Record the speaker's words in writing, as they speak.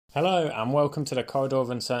Hello and welcome to the Corridor of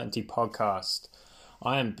Uncertainty podcast.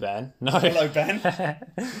 I am Ben. No. Hello, Ben.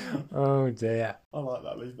 Oh dear. I like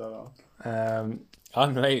that. Leave that on.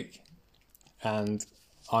 I'm Luke and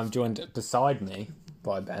I'm joined beside me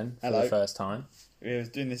by Ben for Hello. the first time. We're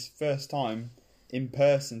doing this first time in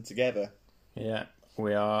person together. Yeah,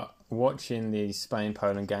 we are watching the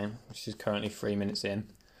Spain-Poland game, which is currently 3 minutes in.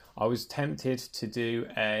 I was tempted to do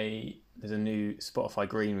there's a new Spotify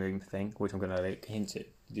Green Room thing, which I'm going to look into.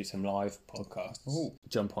 Do some live podcasts. Ooh.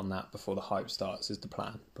 Jump on that before the hype starts is the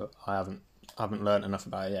plan, but I haven't learned enough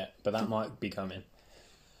about it yet. But that might be coming.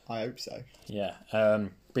 I hope so. Yeah.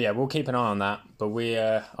 But yeah, we'll keep an eye on that. But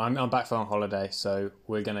I'm back from holiday, so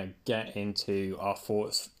we're gonna get into our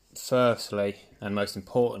thoughts. Firstly, and most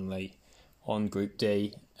importantly, on Group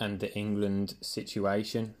D and the England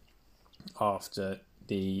situation after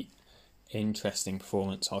the interesting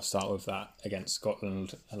performance. I'll start with that against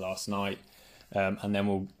Scotland last night. And then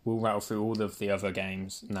we'll rattle through all of the other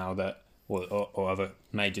games now that, or other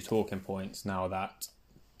major talking points now that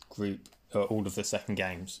all of the second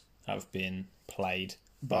games have been played,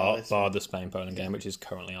 bar the Spain-Poland game, which is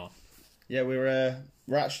currently on. Yeah, we're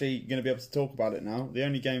actually going to be able to talk about it now. The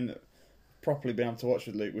only game that properly been able to watch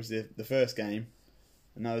with Luke was the first game,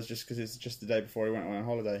 and that was just because it's just the day before he went on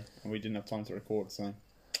holiday, and we didn't have time to record. So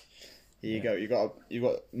here you go. You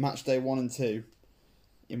got match day 1 and 2.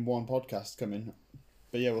 In one podcast coming,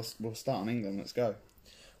 but yeah, we'll start on England. Let's go.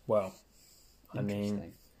 Well, I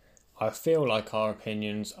mean, I feel like our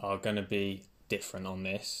opinions are going to be different on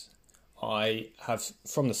this. I have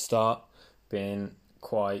from the start been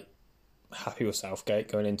quite happy with Southgate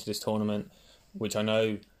going into this tournament, which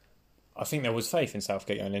I think there was faith in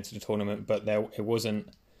Southgate going into the tournament, but it wasn't.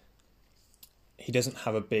 He doesn't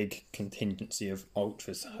have a big contingency of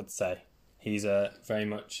ultras, I'd say. He's very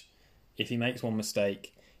much, if he makes one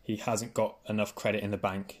mistake, he hasn't got enough credit in the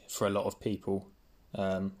bank for a lot of people,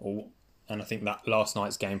 and I think that last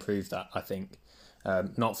night's game proved that. I think,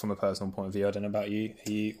 not from a personal point of view. I don't know about you.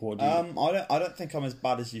 What do you? I don't think I'm as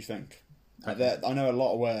bad as you think. Okay. I know a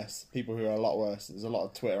lot worse people who are a lot worse. There's a lot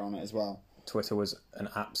of Twitter on it as well. Twitter was an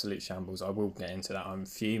absolute shambles. I will get into that. I'm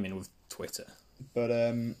fuming with Twitter. But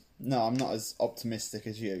no, I'm not as optimistic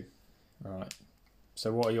as you. All right.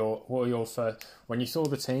 So what are your first? When you saw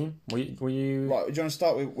the team, were you right? Do you want to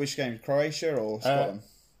start with which game, Croatia or Scotland?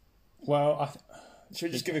 Should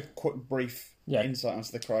we just give a quick brief insight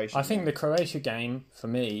onto the Croatia? I think the Croatia game for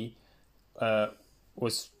me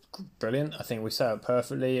was brilliant. I think we set up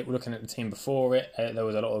perfectly. Looking at the team before it, there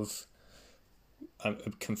was a lot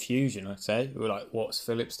of confusion. I'd say we were like, "What's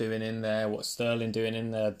Phillips doing in there? What's Sterling doing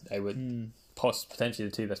in there?" They were. Potentially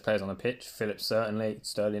the two best players on the pitch. Phillips certainly.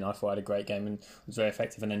 Sterling I thought had a great game and was very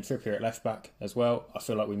effective, and then Trippier at left back as well. I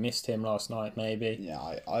feel like we missed him last night maybe. Yeah,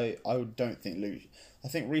 I don't think Luke. I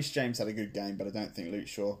think Reece James had a good game, but I don't think Luke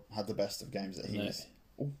Shaw had the best of games that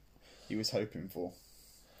he was hoping for.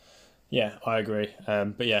 Yeah, I agree.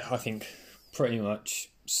 But yeah, I think pretty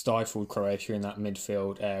much stifled Croatia in that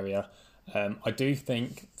midfield area. I do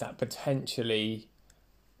think that potentially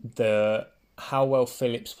how well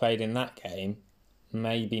Phillips played in that game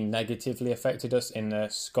maybe negatively affected us in the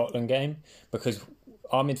Scotland game, because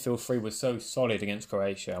our midfield three was so solid against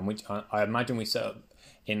Croatia, and which I imagine we set up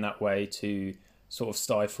in that way to sort of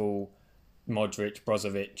stifle Modric,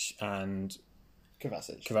 Brozovic and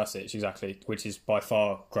Kovacic, exactly, which is by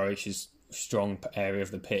far Croatia's strong area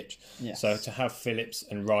of the pitch. Yes. So to have Phillips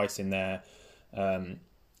and Rice in there,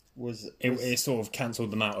 it sort of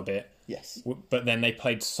cancelled them out a bit. Yes. But then they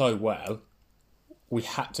played so well, we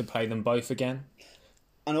had to play them both again.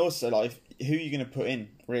 And also, like, who are you going to put in,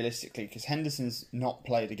 realistically? Because Henderson's not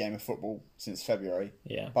played a game of football since February.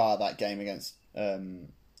 Yeah. Bar that game against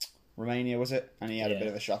Romania, was it? And he had a bit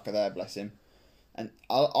of a shocker there, bless him. And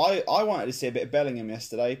I wanted to see a bit of Bellingham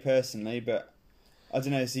yesterday, personally, but I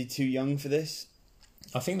don't know, is he too young for this?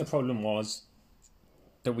 I think the problem was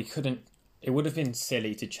that we couldn't... It would have been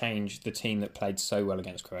silly to change the team that played so well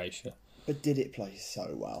against Croatia. But did it play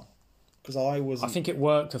so well? Because I think it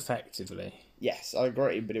worked effectively. Yes, I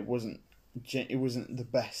agree, but it wasn't the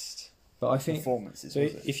best. But I think performances. So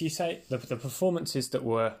if you say the performances that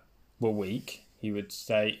were weak, you would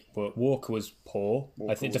say Walker was poor.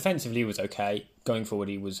 I think defensively he was okay. Going forward,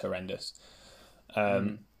 he was horrendous.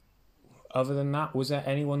 Other than that, was there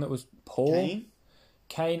anyone that was poor?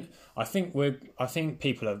 Kane. I think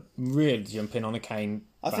people are really jumping on the Kane.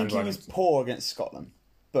 I think he was poor against Scotland,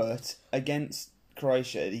 but against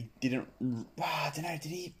Croatia, he didn't. I don't know.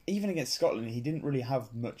 Did he even against Scotland? He didn't really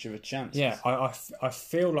have much of a chance. Yeah, I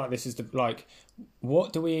feel like this is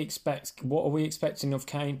what do we expect? What are we expecting of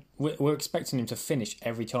Kane? We're expecting him to finish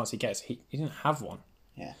every chance he gets. He didn't have one.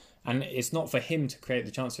 Yeah. And it's not for him to create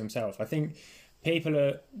the chance for himself. I think people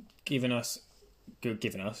are giving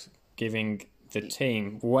the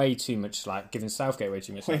team way too much slack, giving Southgate way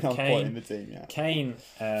too much slack. We're not quite in the team yet. Kane,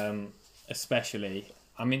 especially.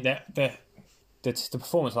 I mean, the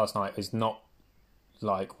performance last night is not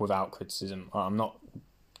like without criticism. I'm not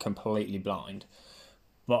completely blind,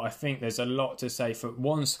 but I think there's a lot to say for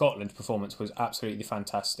one. Scotland's performance was absolutely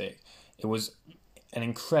fantastic. It was an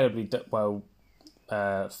incredibly well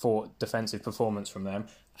fought defensive performance from them,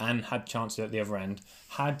 and had chances at the other end.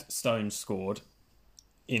 Had Stones scored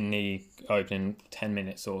in the opening 10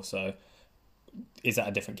 minutes or so, is that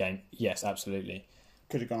a different game? Yes, absolutely.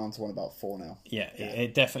 Could have gone on to win about 4-0. Yeah,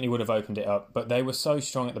 it definitely would have opened it up. But they were so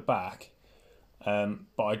strong at the back.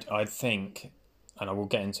 But I think, and I will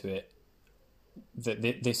get into it, that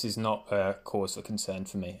this is not a cause for concern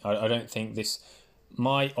for me. I don't think this...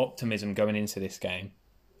 My optimism going into this game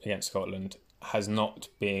against Scotland has not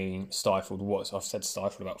been stifled. I've said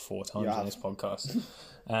stifled about 4 times in this podcast.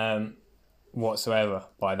 Whatsoever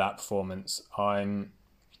by that performance. I'm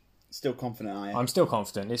still confident, I am. I'm still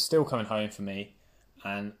confident. It's still coming home for me.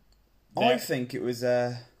 And I think it was...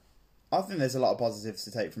 I think there's a lot of positives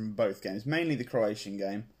to take from both games. Mainly the Croatian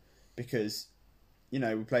game. Because, we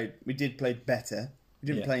did play better.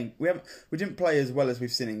 We didn't play as well as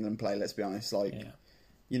we've seen England play, let's be honest.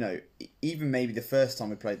 Even maybe the first time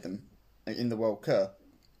we played them in the World Cup,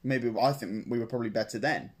 I think we were probably better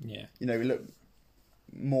then. Yeah. We looked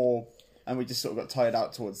more, and we just sort of got tired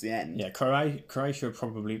out towards the end. Yeah, Croatia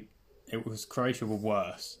were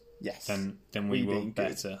worse. Yes. Than we were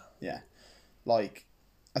better. Good. Yeah.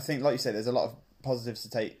 I think, like you said, there's a lot of positives to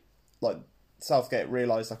take. Like, Southgate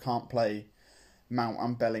realised I can't play Mount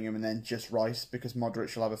and Bellingham and then just Rice because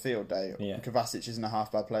Modric will have a field day. Yeah. Kovacic isn't a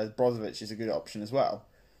half-bad player. Brozovic is a good option as well.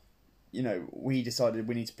 We decided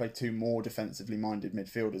we need to play 2 more defensively minded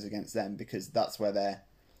midfielders against them because that's where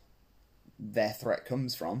their threat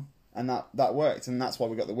comes from, and that worked, and that's why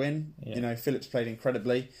we got the win. Yeah. Phillips played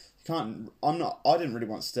incredibly. I didn't really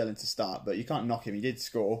want Sterling to start, but you can't knock him. He did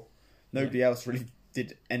score. Nobody else really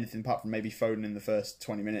did anything apart from maybe Foden in the first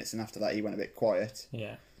 20 minutes, and after that he went a bit quiet.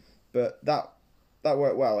 Yeah. But that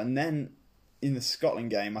worked well, and then in the Scotland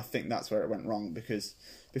game, I think that's where it went wrong because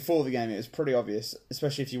before the game it was pretty obvious,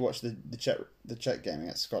 especially if you watch the Czech game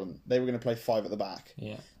against Scotland, they were going to play 5 at the back.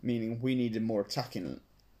 Yeah. Meaning we needed more attacking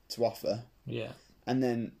to offer. Yeah. And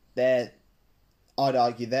then I'd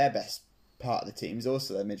argue their best part of the team is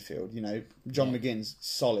also their midfield. John McGinn's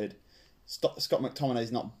solid. Scott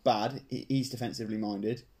McTominay's not bad. He's defensively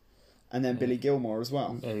minded. And then Billy Gilmore as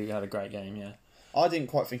well. Yeah, he had a great game, yeah. I didn't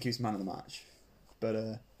quite think he was man of the match. But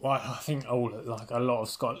well, I think a lot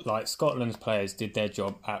of Scotland's players did their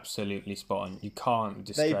job absolutely spot on. You can't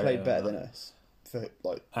discredit them. They played better than us for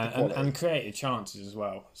and created chances as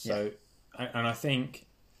well. So, and I think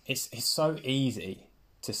it's so easy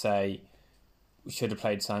to say we should have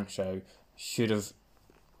played Sancho, should have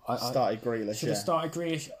started Grealish. Should have started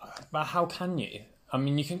Grealish, but how can you? I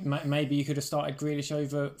mean, maybe you could have started Grealish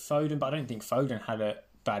over Foden, but I don't think Foden had a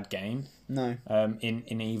bad game. No.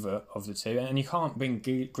 In either of the two, and you can't bring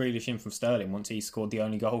Grealish in from Sterling once he scored the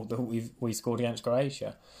only goal that we scored against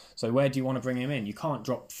Croatia. So where do you want to bring him in? You can't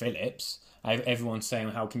drop Phillips. Everyone's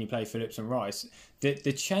saying, how can you play Phillips and Rice?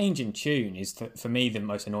 The change in tune is, for me, the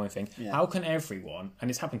most annoying thing. Yeah. How can everyone, and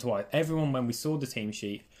it's happened twice, everyone, when we saw the team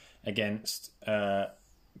sheet against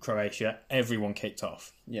Croatia, everyone kicked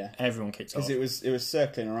off. Yeah. Everyone kicked off. Because it was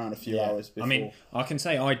circling around a few hours before. I mean, I can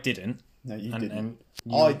say I didn't. No, you didn't.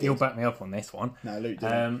 And you'll back me up on this one. No, Luke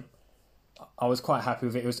didn't. I was quite happy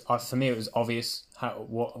with it. It was, for me, it was obvious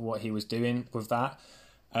what he was doing with that.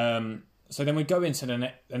 So then we go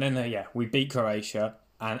into we beat Croatia,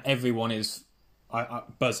 and everyone is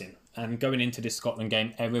buzzing. And going into this Scotland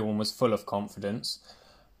game, everyone was full of confidence.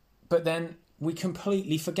 But then we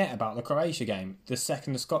completely forget about the Croatia game the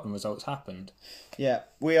second the Scotland results happened. Yeah,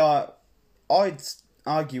 we are. I'd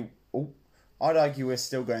argue we're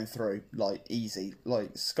still going through, easy.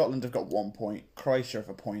 Scotland have got 1 point, Croatia have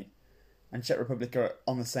a point, and Czech Republic are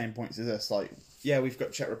on the same points as us. We've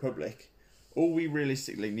got Czech Republic. All we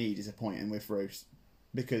realistically need is a point and we're through.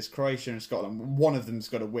 Because Croatia and Scotland, one of them's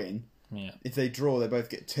got to win. Yeah. If they draw, they both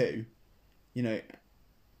get 2.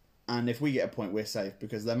 And if we get a point, we're safe.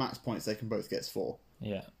 Because their max points, they can both get 4.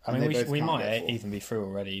 Yeah. I mean, we might even be through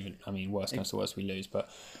already. Worst comes to worst, we lose. But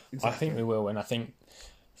exactly. I think we will. And I think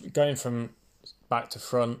going from back to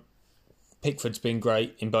front, Pickford's been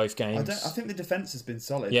great in both games. I think the defence has been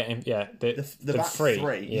solid. Yeah. The back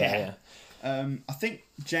three. Yeah. I think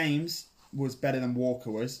James was better than Walker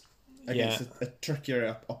was against a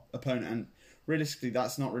trickier opponent, and realistically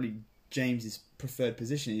that's not really James's preferred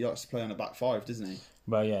position. He likes to play on a back five, doesn't he?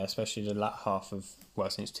 Well, yeah, especially the last half of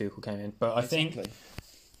since Tuchel came in. But I think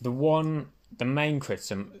the main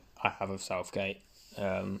criticism I have of Southgate,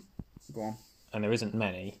 go on, and there isn't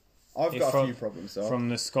many. I've got a few problems from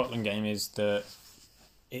the Scotland game is that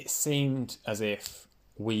it seemed as if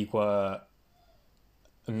we were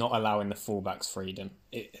not allowing the fullbacks freedom.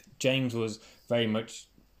 James was very much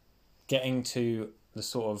getting to the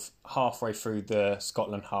sort of halfway through the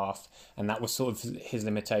Scotland half, and that was sort of his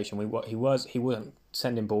limitation. He wasn't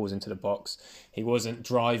sending balls into the box. He wasn't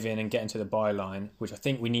driving and getting to the byline, which I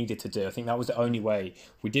think we needed to do. I think that was the only way.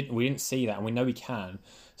 We didn't see that, and we know we can.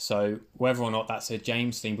 So whether or not that's a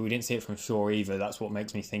James thing, but we didn't see it from Shaw either. That's what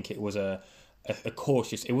makes me think it was a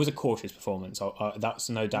cautious. It was a cautious performance. That's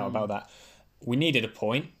no doubt about that. We needed a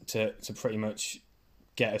point to pretty much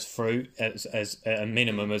get us through as a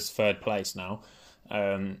minimum as third place now.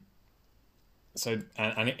 So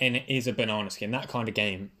it is a banana skin. That kind of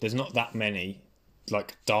game, there's not that many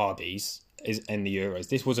like derbies is in the Euros.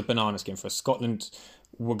 This was a banana skin for us. Scotland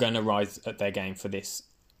were going to rise at their game for this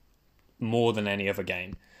more than any other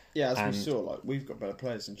game. Yeah, as we saw, like we've got better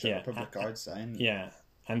players than Czech Republic, I'd say.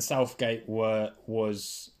 And Southgate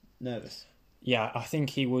was nervous. Yeah, I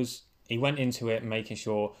think he went into it making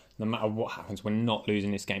sure no matter what happens, we're not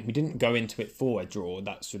losing this game. He didn't go into it for a draw.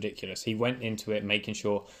 That's ridiculous. He went into it making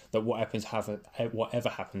sure that whatever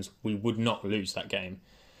happens, we would not lose that game.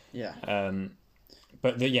 Yeah.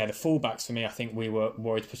 But the fullbacks for me, I think we were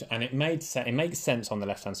worried to push it, and it made sense on the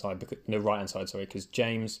left hand side, the right hand side, because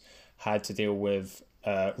James had to deal with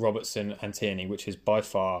Robertson and Tierney, which is by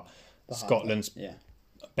far Scotland's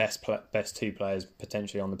best two players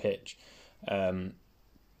potentially on the pitch. And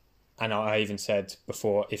I even said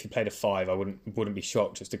before, if he played a 5, I wouldn't be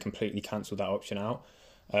shocked just to completely cancel that option out.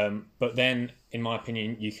 But then, in my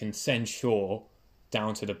opinion, you can send Shaw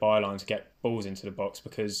down to the byline to get balls into the box,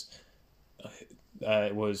 because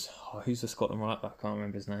it was who's the Scotland right back? I can't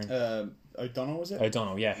remember his name. O'Donnell, was it?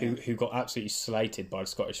 O'Donnell, yeah, who got absolutely slated by the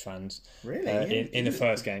Scottish fans. Really? In the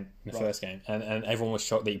first game. First game. And everyone was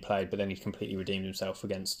shocked that he played, but then he completely redeemed himself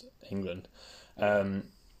against England.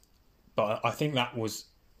 But I think that was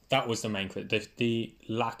the main critic. The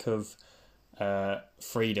lack of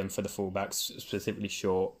freedom for the fullbacks, specifically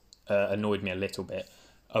Shaw, annoyed me a little bit.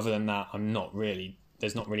 Other than that,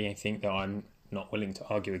 there's not really anything that I'm not willing to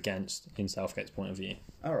argue against in Southgate's point of view.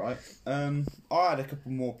 All right. I had a couple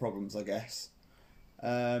more problems, I guess.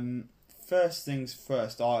 First things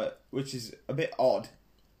first, which is a bit odd.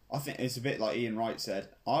 I think it's a bit like Ian Wright said.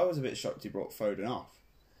 I was a bit shocked he brought Foden off,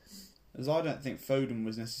 as I don't think Foden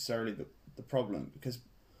was necessarily the problem, because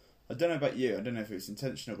I don't know about you, I don't know if it was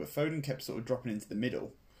intentional, but Foden kept sort of dropping into the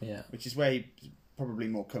middle, which is where he's probably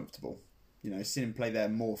more comfortable. Seeing him play there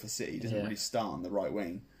more for City, doesn't really start on the right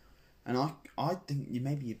wing. And I think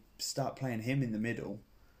you start playing him in the middle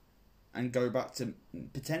and go back to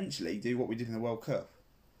potentially do what we did in the World Cup.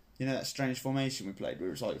 That strange formation we played where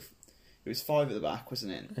it was like, it was 5 at the back,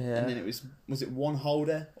 wasn't it? Yeah. And then it was it 1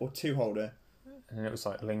 holder or 2 holder? And it was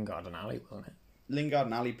like Lingard and Ali, wasn't it? Lingard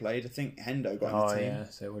and Ali played. I think Hendo got in the team. Yeah,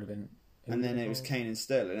 so it would have been... And then it was Kane and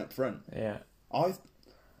Sterling up front. Yeah. I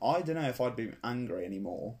don't know if I'd be angry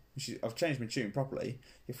anymore. I've changed my tune properly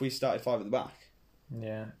if we started 5 at the back.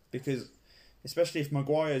 Yeah. Because, especially if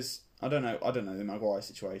Maguire's... I don't know the Maguire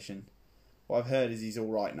situation. What I've heard is he's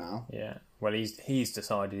all right now. Yeah. Well, he's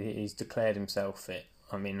decided, he's declared himself fit.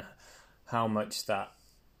 I mean, how much that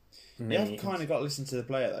means... You've kind of got to listen to the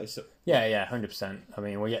player, though. So... Yeah, 100%. I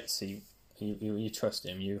mean, we're yet to see... You trust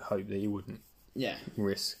him. You hope that he wouldn't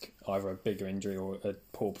risk either a bigger injury or a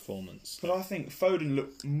poor performance. But I think Foden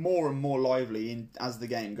looked more and more lively as the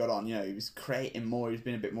game got on. He was creating more. He was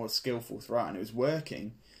being a bit more skillful throughout, and it was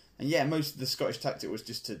working. And most of the Scottish tactic was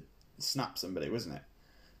just to snap somebody, wasn't it?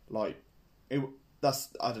 Like, I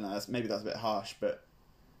don't know. Maybe that's a bit harsh, but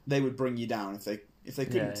they would bring you down if they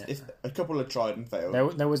couldn't. Yeah. If a couple had tried and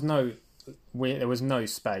failed, there was no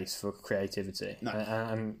space for creativity. No.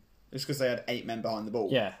 And it's because they had 8 men behind the ball.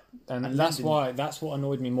 Yeah, and that's what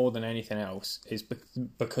annoyed me more than anything else is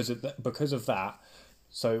because of that.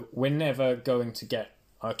 So we're never going to get.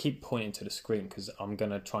 I keep pointing to the screen because I'm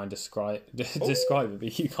going to try and describe it,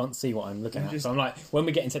 but you can't see what I'm looking at. So I'm like, when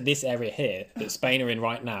we get into this area here that Spain are in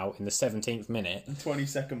right now in the 17th minute,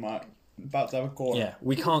 20-second mark, about to have a corner. Yeah,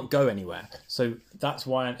 we can't go anywhere. So that's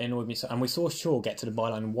why it annoyed me. And we saw Shaw get to the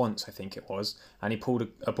byline once, I think it was, and he pulled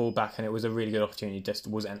a ball back, and it was a really good opportunity. Just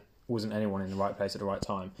wasn't anyone in the right place at the right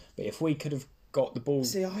time. But if we could have got the ball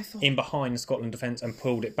in behind the Scotland defence and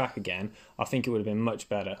pulled it back again, I think it would have been much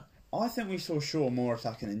better. I think we saw Shaw more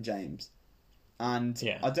attacking than James. And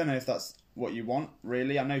I don't know if that's what you want,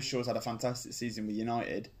 really. I know Shaw's had a fantastic season with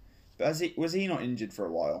United, but was he not injured for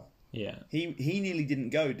a while? Yeah. He nearly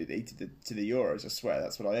didn't go, did he, to the Euros? I swear,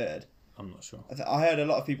 that's what I heard. I'm not sure. I heard a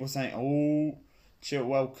lot of people saying, "Oh,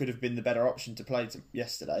 Chilwell could have been the better option to play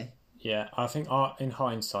yesterday." Yeah, I think in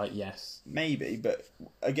hindsight, yes. Maybe, but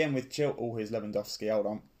again with Chilwell, he's Lewandowski. Hold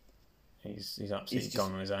on, he's absolutely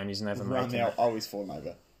gone on his own. He's never around made the it. always falling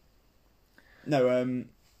over. No,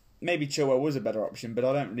 maybe Chilwell was a better option, but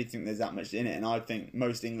I don't really think there's that much in it. And I think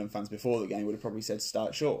most England fans before the game would have probably said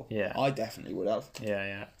start Shaw. Yeah, I definitely would have.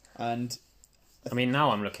 Yeah. And I mean,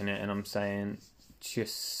 now I'm looking at it and I'm saying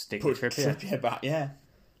just stick with Trippier. Trippier back. Yeah,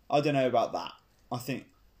 I don't know about that. I think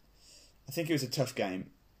it was a tough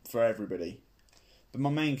game for everybody. But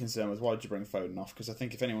my main concern was, why did you bring Foden off? Because I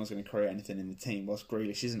think if anyone's going to create anything in the team whilst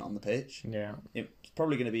Grealish isn't on the pitch, it's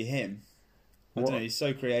probably going to be him. I don't know, he's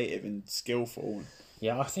so creative and skillful.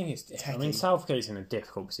 Yeah, I think it's... techie. I mean, Southgate's in a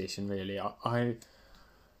difficult position, really. I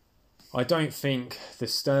don't think the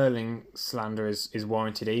Sterling slander is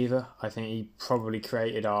warranted either. I think he probably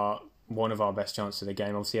created one of our best chances of the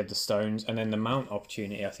game. Obviously, he had the Stones, and then the Mount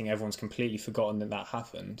opportunity. I think everyone's completely forgotten that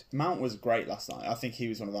happened. Mount was great last night. I think he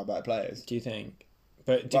was one of our better players. Do you think?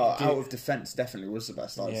 But out of defence, definitely was the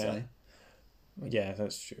best, I'd say. Yeah,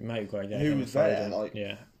 that's true. Maguire, yeah, who was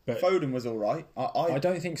better? But Foden was all right. I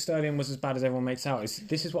don't think Sterling was as bad as everyone makes out.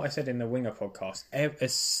 This is what I said in the Winger podcast. A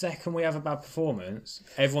second we have a bad performance,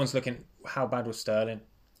 everyone's looking, how bad was Sterling?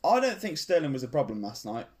 I don't think Sterling was a problem last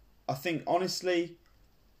night. I think, honestly,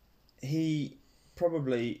 he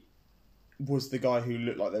probably was the guy who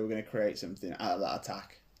looked like they were going to create something out of that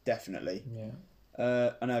attack. Definitely.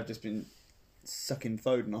 Yeah. I know I've just been sucking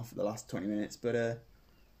Foden off for the last 20 minutes, but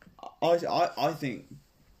I think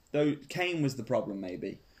though Kane was the problem,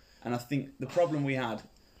 maybe. And I think the problem we had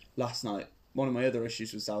last night, one of my other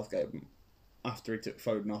issues with Southgate after he took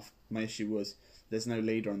Foden off, my issue was there's no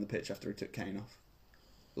leader on the pitch after he took Kane off.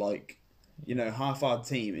 Half our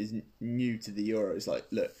team is new to the Euros.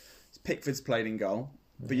 Look, Pickford's played in goal,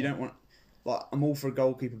 but you don't want... I'm all for a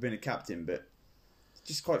goalkeeper being a captain, but it's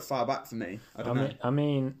just quite far back for me. I don't know. I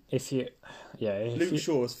mean, if you... Yeah, Luke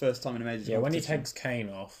Shaw's first time in a major competition. When he takes Kane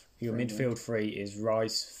off, your midfield three is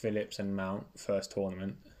Rice, Phillips and Mount, first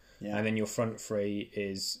tournament. Yeah. And then your front three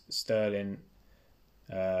is Sterling,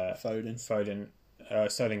 Foden, Sterling,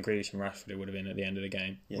 Grealish and Rashford. It would have been at the end of the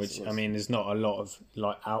game. Yes, I mean, there's not a lot of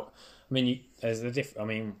out. I mean,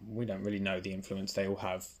 we don't really know the influence they all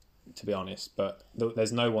have, to be honest. But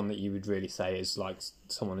there's no one that you would really say is like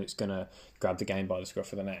someone who's going to grab the game by the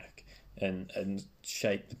scruff of the neck and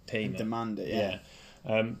shape the team and demand it. Yeah.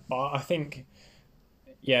 But I think,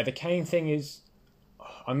 the Kane thing is.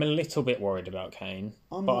 I'm a little bit worried about Kane,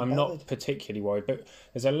 but I'm not particularly worried. But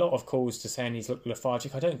there's a lot of calls to saying he's looked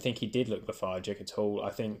lethargic. I don't think he did look lethargic at all. I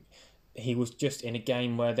think he was just in a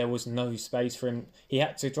game where there was no space for him. He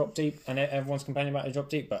had to drop deep, and everyone's complaining about the drop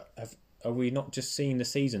deep. But are we not just seeing the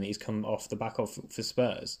season that he's come off the back of for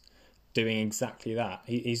Spurs? Doing exactly that.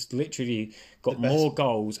 He's literally got more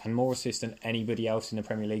goals and more assists than anybody else in the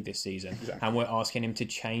Premier League this season. Exactly. And we're asking him to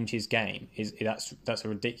change his game. That's a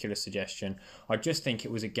ridiculous suggestion. I just think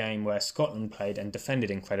it was a game where Scotland played and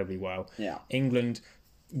defended incredibly well. Yeah. England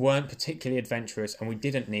weren't particularly adventurous and we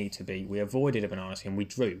didn't need to be. We avoided a banana skin. We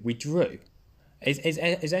drew.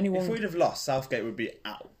 Is anyone... If we'd have lost, Southgate would be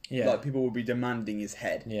out. Yeah. People would be demanding his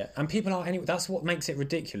head. Yeah, and people are anyway. That's what makes it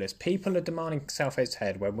ridiculous. People are demanding Southgate's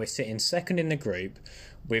head when we're sitting second in the group.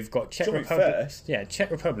 We've got Czech Republic. First. Yeah,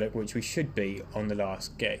 Czech Republic, which we should be on the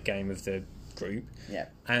last game of the group. Yeah,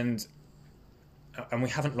 and we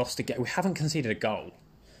haven't lost a game. We haven't conceded a goal,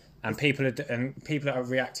 and people are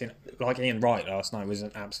reacting like Ian Wright last night was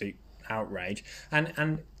an absolute outrage.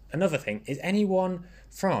 And another thing is,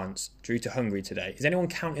 France drew to Hungary today. Is anyone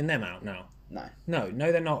counting them out now? No,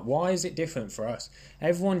 they're not. Why is it different for us?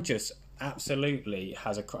 Everyone just absolutely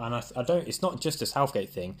has and I don't. It's not just a Southgate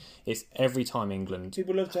thing. It's every time England.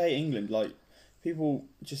 People love to hate England. People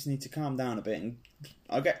just need to calm down a bit. And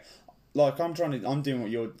I'm doing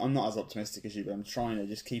what you're. I'm not as optimistic as you, but I'm trying to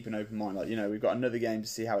just keep an open mind. We've got another game to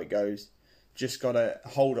see how it goes. Just gotta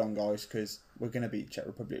hold on, guys, because we're gonna beat Czech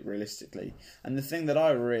Republic realistically. And the thing that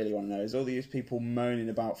I really want to know is all these people moaning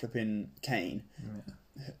about flipping Kane. Yeah.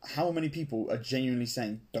 How many people are genuinely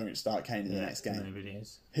saying don't start Kane in the next game? Nobody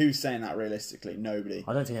is. Who's saying that realistically? Nobody.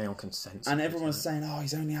 I don't think anyone consents. And everyone's saying,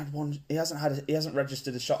 he's only had one. He hasn't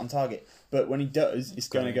registered a shot on target. But when he does, it's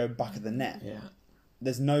going to go back of the net. Yeah.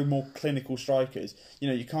 There's no more clinical strikers.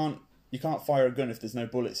 You can't fire a gun if there's no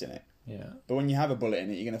bullets in it. Yeah. But when you have a bullet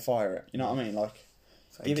in it, you're going to fire it. You know what I mean?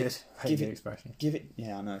 Give it.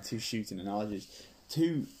 Yeah, I know. 2 shooting analogies.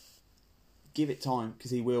 2. Give it time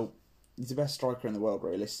because he will he's the best striker in the world,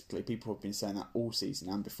 realistically. People have been saying that all season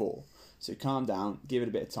and before. So calm down, give it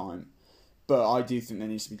a bit of time. But I do think there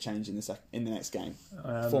needs to be change in the next game,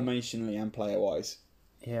 formationally and player-wise.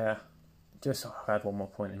 Yeah. Just I had one more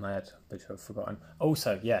point in my head, which I've forgotten.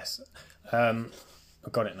 Also, yes, I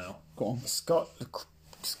got it now. Go on.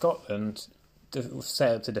 Scotland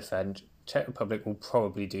set up to defend. Czech Republic will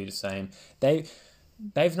probably do the same. They've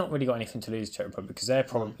not really got anything to lose, Czech Republic, because they're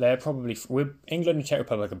probably England and Czech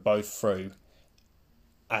Republic are both through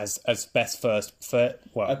as best first. Czech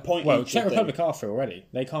Republic are through already.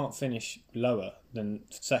 They can't finish lower than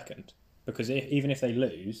second because even if they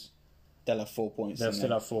lose, they'll have 4 points. They'll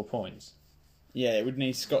still have 4 points. Yeah, it would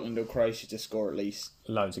need Scotland or Croatia to score at least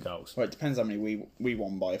loads of goals. Well, it depends how many we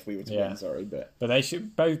won by if we were to win. Sorry, but they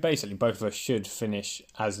should both of us should finish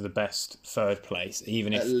as the best third place,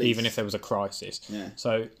 even if there was a crisis. Yeah.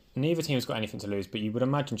 So neither team's got anything to lose, but you would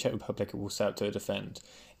imagine Czech Republic will set up to defend.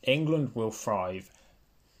 England will thrive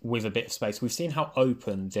with a bit of space. We've seen how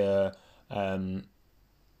open the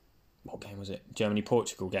what game was it?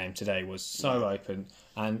 Germany-Portugal game today was so open,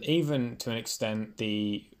 and even to an extent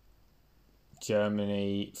the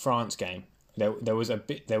Germany-France game, there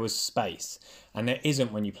was space, and there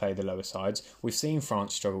isn't when you play the lower sides. We've seen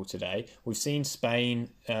France struggle today. We've seen Spain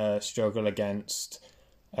struggle against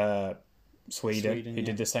Sweden, who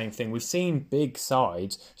did the same thing. We've seen big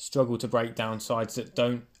sides struggle to break down sides that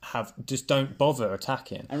don't bother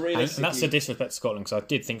attacking, and that's a disrespect to Scotland, because I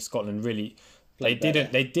did think Scotland really they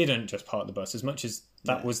didn't just park the bus as much as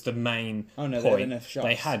that was the main point.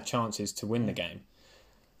 They had chances to win the game.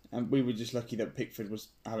 And we were just lucky that Pickford was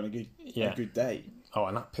having a good day. Oh,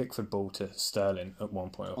 and that Pickford ball to Sterling at one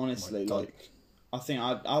point. Honestly, I think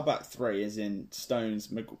our back three, as in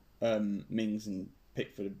Stones, Mings and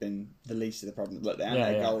Pickford, have been the least of the problem. Look, they had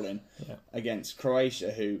their goal in against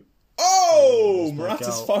Croatia, who... Oh!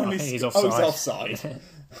 Morata's finally... He's offside. He's offside.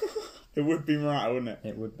 It would be Morata, wouldn't it?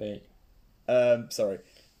 It would be. Sorry.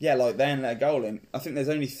 Yeah, they didn't let a goal in. I think there's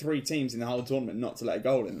only 3 teams in the whole tournament not to let a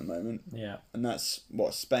goal in at the moment. Yeah. And that's,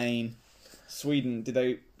 Spain, Sweden, did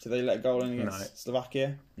they let a goal in against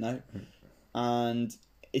Slovakia? No. And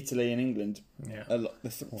Italy and England. Yeah. 4.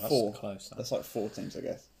 That's close. That's like 4 teams, I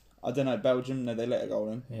guess. I don't know, Belgium, no, they let a goal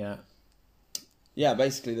in. Yeah. Yeah,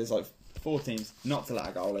 basically there's 4 teams not to let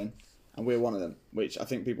a goal in, and we're one of them, which I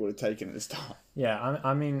think people would have taken at the start. Yeah,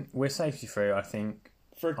 I mean, we're safety through, I think.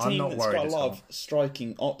 For a team that's got a lot of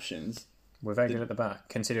striking options. We're very good at the back,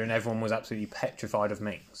 considering everyone was absolutely petrified of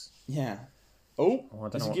Mings. Yeah. Oh, I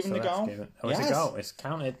don't is know he given the goal? It's a goal. It's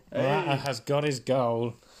counted. Hey. Morata has got his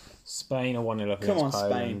goal. Spain are 1-0 up against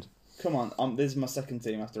Poland. Spain. Come on. This is my second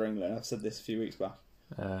team after England. I've said this a few weeks back.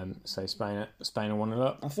 So Spain are 1-0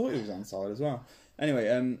 up. I thought it was onside as well.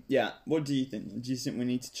 Anyway, what do you think? Do you think we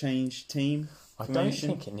need to change team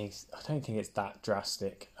formation? I don't think it's that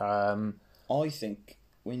drastic. I think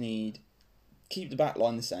we need keep the back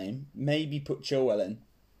line the same. Maybe put Chilwell in,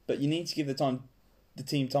 but you need to give the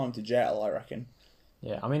team time to gel, I reckon.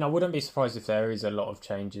 Yeah, I mean, I wouldn't be surprised if there is a lot of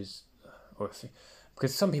changes,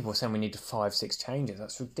 because some people are saying we need 5-6 changes.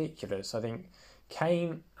 That's ridiculous. I think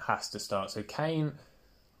Kane has to start. So Kane,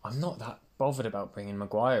 I'm not that bothered about bringing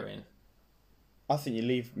Maguire in. I think you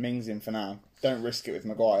leave Mings in for now. Don't risk it with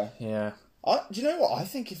Maguire. Yeah. Do you know what? I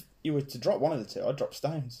think if you were to drop one of the two, I'd drop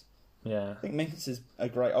Stones. Yeah. I think Mings is a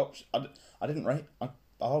great option. I didn't rate... I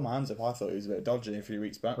hold my hands up. I thought he was a bit dodgy a few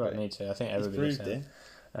weeks back. Right, me too. I think everybody proved it.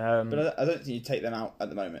 But I don't think you take them out at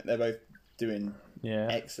the moment. They're both doing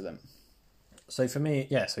excellent. So for me,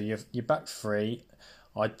 so you're back 3.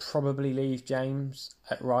 I'd probably leave James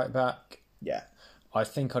at right back. Yeah. I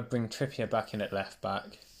think I'd bring Trippier back in at left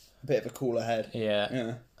back. A bit of a cooler head. Yeah.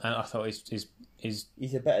 And I thought he's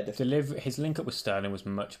a better delivery. His link up with Sterling was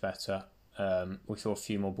much better. We saw a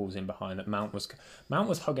few more balls in behind that. Mount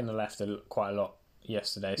was hugging the left quite a lot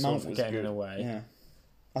yesterday, sort of getting in the way. Yeah.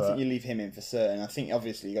 I think you leave him in for certain. I think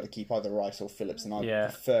obviously you got to keep either Rice or Phillips, and I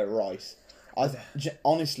prefer Rice.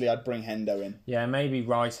 Honestly, I'd bring Hendo in. Yeah, maybe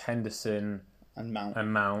Rice, Henderson, and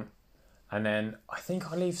Mount, and then I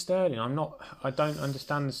think I leave Sterling. I don't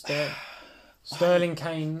understand the Sterling,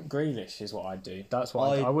 Kane, Grealish is what I'd do. That's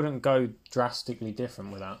what I wouldn't go drastically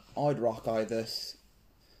different with that. I'd rock either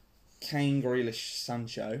Kane, Grealish,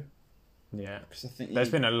 Sancho. Yeah, because I think there's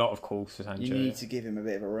been a lot of calls for Sancho. You need to give him a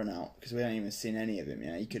bit of a run out because we haven't even seen any of him.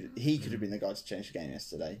 He could have been the guy to change the game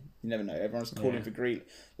yesterday. You never know. Everyone's calling for Grealish.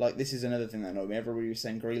 This is another thing that annoyed me. Everybody was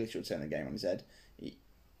saying Grealish would turn the game on his head. He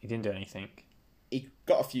didn't do anything. He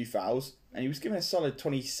got a few fouls and he was given a solid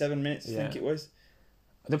 27 minutes. I think it was.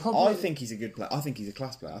 I think he's a good player. I think he's a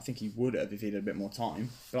class player. I think he would have if he'd had a bit more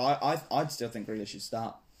time. But I'd still think Grealish should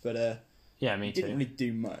start. But Yeah, me too. Didn't really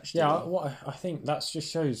do much. Yeah, what I think that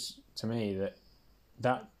just shows to me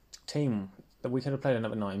that team that we could have played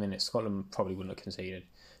another 90 minutes. Scotland probably wouldn't have conceded.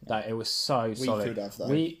 That it was so solid. We could have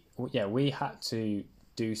though. We had to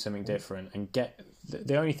do something different and get.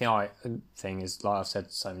 The only thing is, like I've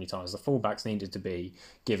said so many times, the fullbacks needed to be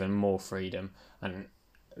given more freedom, and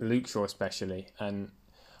Luke Shaw especially. And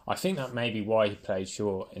I think that may be why he played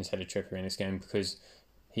Shaw instead of Trippier in this game, because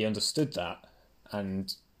he understood that,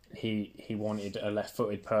 and he wanted a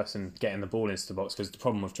left-footed person getting the ball into the box, because the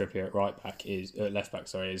problem with Trippier at left back,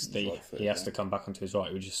 is he has to come back onto his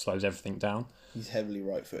right, which just slows everything down. He's heavily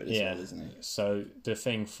right-footed as well, isn't he? So the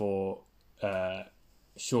thing for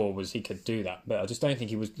Shaw was he could do that, but I just don't think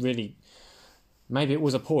he was really. Maybe it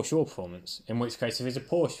was a poor Shaw performance. In which case, if it's a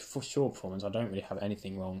poor Shaw performance, I don't really have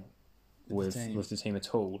anything wrong with the team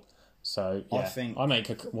at all. So yeah,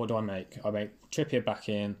 what do I make? I make Trippier back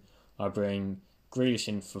in. I bring Grealish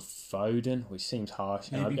in for Foden, which seems harsh.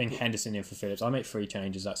 And I bring Henderson in for Phillips. I make 3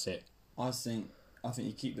 changes. That's it. I think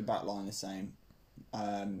you keep the back line the same.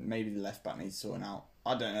 Maybe the left back needs sorting out.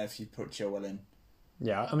 I don't know if you put Chilwell in.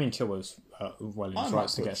 Yeah, I mean Chilwell's well in his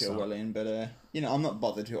rights to get started. Chilwell in, but I'm not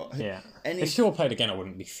bothered. If Shaw played again, I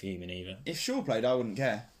wouldn't be fuming either. If Shaw played, I wouldn't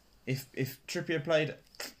care. If Trippier played,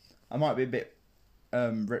 I might be a bit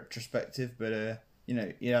retrospective, but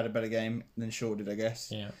he had a better game than Shaw did, I guess.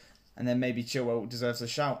 Yeah. And then maybe Chilwell deserves a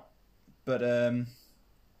shout. But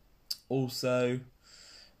also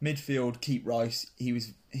midfield, keep Rice. He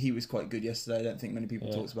was quite good yesterday. I don't think many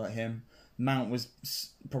people talked about him. Mount was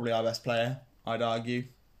probably our best player, I'd argue.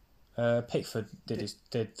 Pickford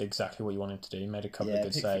did exactly what you wanted to do. He made a couple of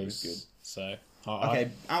good Pickford saves. Was good. So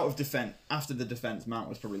out of defence, after the defence, Mount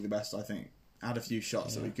was probably the best. I think had a few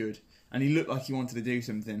shots that were good, and he looked like he wanted to do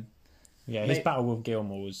something. Yeah, his battle with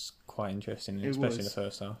Gilmour was quite interesting, especially in the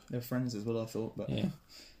first half. They're friends as well, I thought, but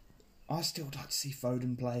I still would like to see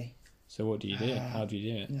Foden play. So what do you do? How do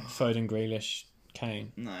you do it? Foden, Grealish,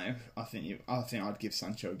 Kane. No, I think I'd give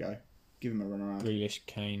Sancho a go. Give him a run around. Grealish,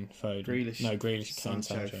 Kane, Foden. Grealish, Kane,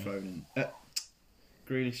 Sancho. Foden.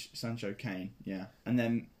 Grealish, Sancho, Kane. Yeah, and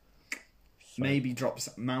then maybe drop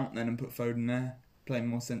Mount then and put Foden there, playing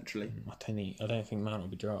more centrally. I don't think Mount will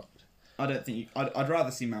be dropped. I don't think I'd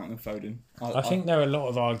rather see Mount than Foden. I think there are a lot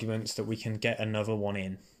of arguments that we can get another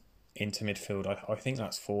one into midfield. I think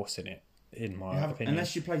that's forcing it, in my opinion.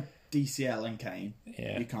 Unless you play DCL and Kane,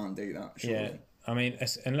 you can't do that. Surely. Yeah, I mean,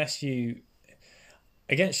 unless you.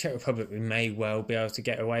 Against Czech Republic, we may well be able to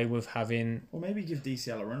get away with having. Or maybe give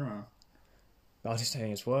DCL a run around. I just don't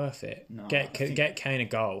think it's worth it. No, get Kane a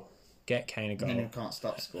goal. Get Kane a goal. And then you can't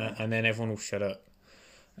stop scoring. And then everyone will shut up.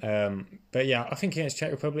 But yeah, I think against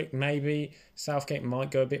Czech Republic, maybe Southgate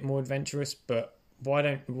might go a bit more adventurous. But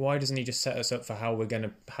why doesn't he just set us up for how we're going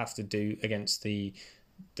to have to do against the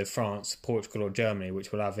France, Portugal, or Germany,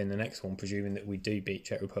 which we'll have in the next one, presuming that we do beat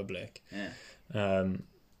Czech Republic. Yeah.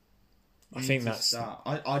 I think that's.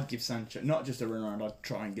 I'd give Sancho not just a run around. I'd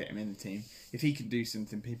try and get him in the team. If he can do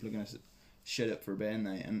something, people are going to shut up for a bit, aren't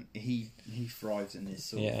they? And he thrives in this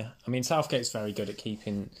sort. Yeah, I mean Southgate's very good at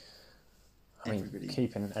keeping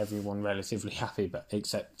everyone relatively happy, but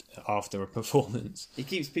except after a performance. He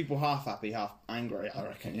keeps people half happy, half angry, I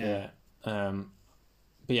reckon. Yeah.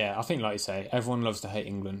 But yeah, I think, like you say, everyone loves to hate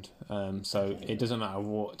England. So it doesn't matter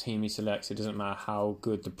what team he selects. It doesn't matter how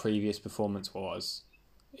good the previous performance was.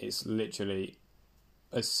 It's literally,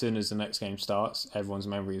 as soon as the next game starts, everyone's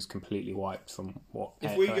memory is completely wiped from what.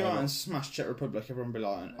 If we go out and smash Czech Republic, everyone will be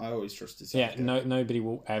like, I always trusted Southgate. Yeah, nobody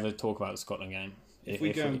will ever talk about the Scotland game. If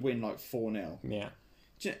we go and win like 4-0. Yeah.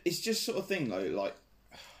 It's just sort of thing though, like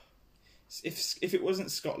if it wasn't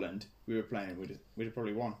Scotland we were playing, we'd have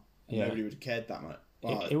probably won. Nobody would have cared that much.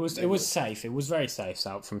 It was safe. It was very safe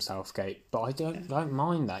out from Southgate, but I don't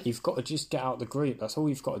mind that. You've got to just get out the group. That's all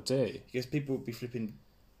you've got to do. Because people would be flipping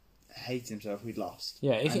hating themselves if we'd lost.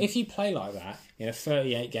 Yeah, if you play like that in a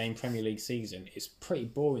 38-game Premier League season, it's pretty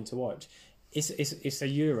boring to watch. It's the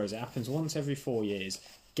Euros. It happens once every 4 years.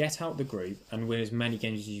 Get out the group and win as many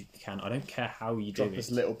games as you can. I don't care how you do it. Drop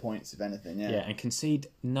as little points, if anything, yeah. Yeah, and concede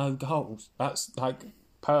no goals. That's like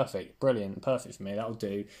perfect, brilliant, perfect for me. That'll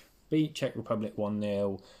do. Beat Czech Republic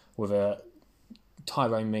 1-0 with a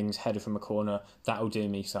Tyrone Mings header from a corner. That'll do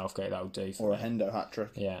me, Southgate. That'll do for me. Or a Hendo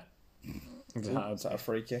hat-trick. Yeah. Is that a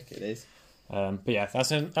free kick? It is. But yeah,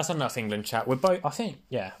 that's enough England chat. We're both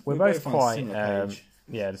quite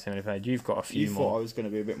the similar page. You've got a few more. You thought I was going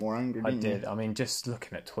to be a bit more angry, didn't you? I did. I mean, just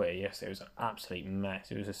looking at Twitter yesterday, it was an absolute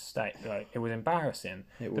mess. It was a state. It was embarrassing.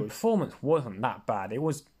 The performance wasn't that bad. It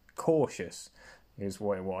was cautious, is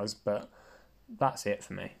what it was. But that's it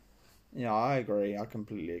for me. Yeah, I agree. I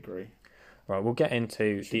completely agree. Right, we'll get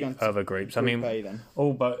into the other groups. I mean, A, then.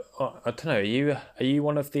 but I don't know. Are you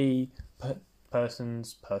one of the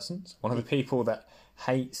persons? One of the people that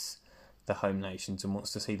hates the home nations and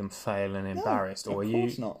wants to see them fail and embarrassed, or of are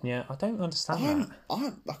course you? Not. Yeah, I don't understand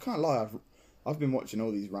that. I can't lie. I've been watching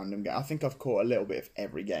all these random games. I think I've caught a little bit of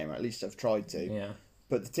every game, or at least I've tried to. Yeah.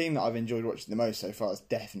 But the team that I've enjoyed watching the most so far is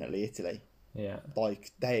definitely Italy. Yeah.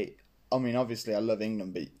 Like I mean, obviously I love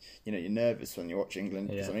England, but you're nervous when you watch England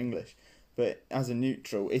because I'm English. But as a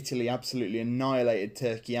neutral, Italy absolutely annihilated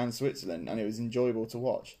Turkey and Switzerland, and it was enjoyable to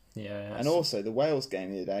watch. Yeah. And also the Wales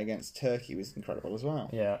game the other day against Turkey was incredible as well.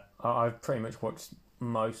 Yeah, I've pretty much watched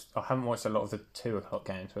most. I haven't watched a lot of the 2:00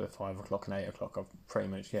 games, but the 5:00 and 8:00. I've pretty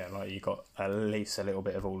much like you got at least a little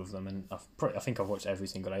bit of all of them, and I think I've watched every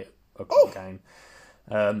single 8:00 game.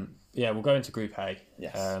 We'll go into Group A.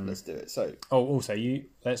 Yes, let's do it. So, also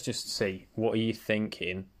let's just see, what are you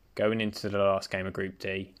thinking going into the last game of Group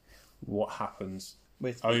D? What happens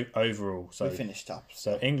overall? So we finished top.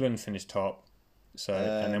 So England finished top. So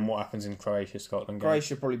and then what happens in Croatia, Scotland?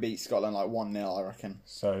 Croatia probably beat Scotland like 1-0, I reckon.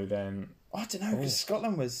 So then I don't know, because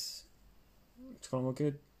Scotland were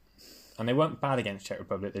good, and they weren't bad against Czech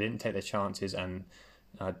Republic. They didn't take their chances, and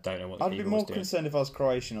I don't know what the I'd be more concerned if I was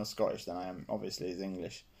Croatian or Scottish than I am, obviously, as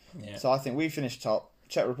English. Yeah. So I think we finished top.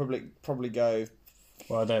 Czech Republic probably go.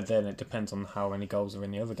 Well, then it depends on how many goals are in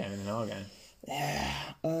the other game and in our game. Yeah.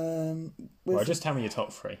 Just tell me your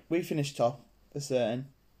top three. We finished top for certain.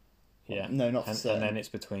 Yeah. No, not for certain. And then it's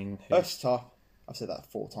between us top. I've said that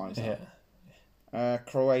 4 times now. Yeah.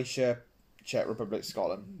 Croatia, Czech Republic,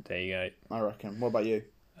 Scotland. There you go. I reckon. What about you?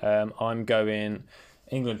 I'm going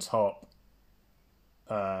England top,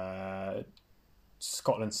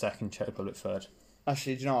 Scotland second, Czech Republic third.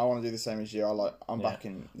 Actually, do you know what? I want to do the same as you. I'm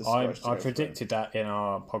backing the Scottish. I predicted that in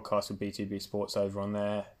our podcast with BTB Sports over on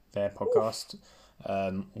their podcast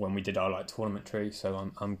when we did our tournament tree.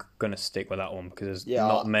 So I'm going to stick with that one because there's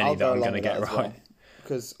not many that I'm going to get right. Well,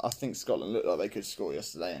 because I think Scotland looked like they could score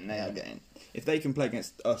yesterday, and they are getting. If they can play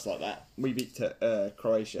against us like that, we beat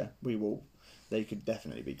Croatia. They could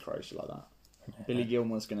definitely beat Croatia like that. Yeah. Billy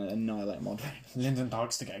Gilmour's going to annihilate Modric. Lyndon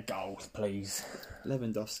Dykes to get a goal, please.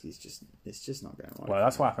 Lewandowski's it's just not going right. Well,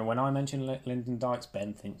 that's what happened. When I mentioned Lyndon Dykes,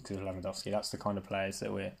 Ben thinks because of Lewandowski. That's the kind of players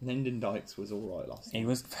that we're... Lyndon Dykes was all right last time. He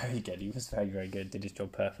was very good. He was very, very good. Did his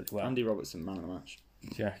job perfectly well. Andy Robertson, man of the match. Do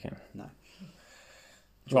you reckon? No.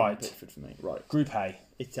 Right. Pickford for me. Right. Group A.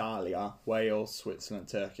 Italia, Wales, Switzerland,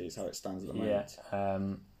 Turkey is how it stands at the moment. Yeah.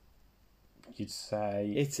 You'd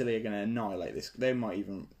say... Italy are going to annihilate this. They might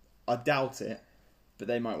even... I doubt it, but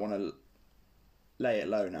they might want to lay it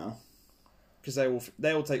low now. Because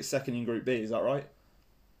they will take second in Group B, is that right?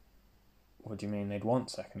 What do you mean they'd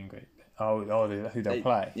want second in Group B? Oh, who they'll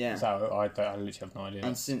play? Yeah. So I literally have no idea.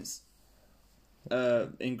 And since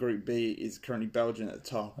in Group B is currently Belgium at the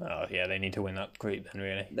top. Oh, yeah, they need to win that group then,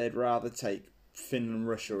 really. They'd rather take Finland,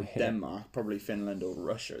 Russia or Denmark. Probably Finland or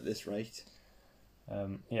Russia at this rate.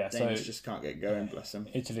 Danish just can't get going, bless them.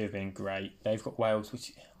 Italy have been great. They've got Wales,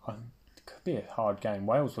 which could be a hard game.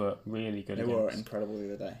 Wales were really good. They were incredible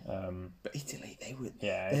the other day. But Italy,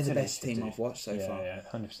 they're the best team I've watched so far. Yeah,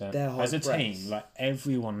 100%. As a team,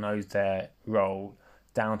 everyone knows their role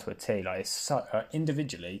down to a T. It's so,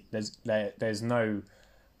 individually, there's no...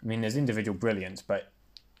 I mean, there's individual brilliance, but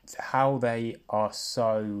how they are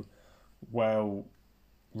so well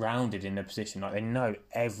rounded in their position, they know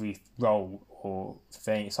every role or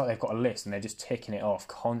thing. It's like they've got a list and they're just ticking it off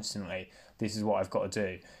constantly. This is what I've got to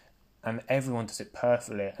do, and everyone does it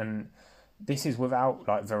perfectly. And this is without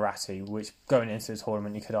Verratti, which going into the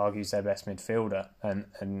tournament you could argue is their best midfielder, and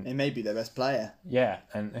it may be their best player. Yeah,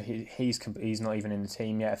 and he's not even in the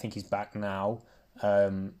team yet. I think he's back now.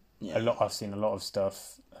 I've seen a lot of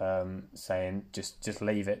stuff saying just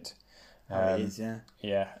leave it. It is, yeah.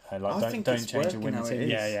 Yeah, don't change the winning team.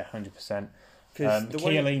 Yeah, 100%.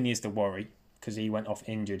 Chiellini is the worry because he went off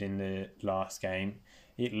injured in the last game.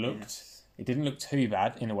 It didn't look too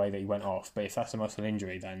bad in a way that he went off, but if that's a muscle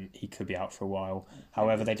injury, then he could be out for a while.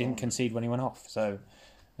 However, they didn't concede when he went off, so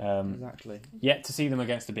exactly. Yet to see them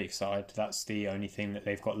against the big side. That's the only thing that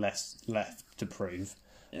they've got left to prove.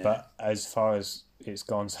 Yeah. But as far as it's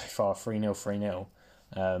gone so far, 3-0,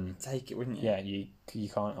 3-0. Take it, wouldn't you? Yeah, you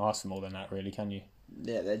can't ask for more than that, really, can you?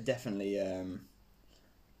 Yeah, they're definitely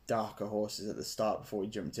darker horses at the start before we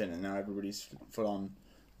jumped in, and now everybody's full on.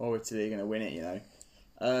 Oh, Italy are going to win it, you know.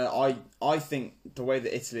 I think the way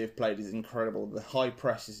that Italy have played is incredible. The high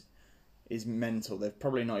press is mental. They've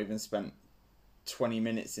probably not even spent 20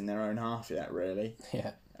 minutes in their own half yet, really.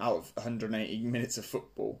 Yeah. Out of 180 minutes of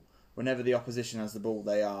football. Whenever the opposition has the ball,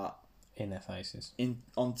 they are in their faces.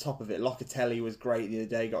 On top of it, Locatelli was great the other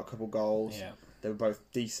day. Got a couple goals. Yeah, they were both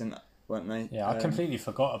decent, weren't they? Yeah, I completely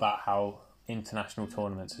forgot about how international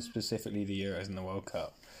tournaments, specifically the Euros and the World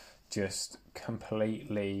Cup, just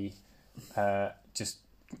completely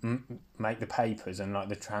make the papers and like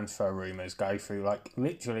the transfer rumours go through. Like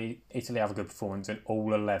literally, Italy have a good performance and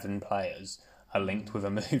all 11 players are linked with a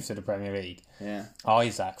move to the Premier League. Yeah,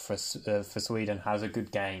 Isaac for Sweden has a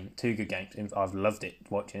good game, 2 good games. I've loved it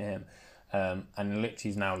watching him. And literally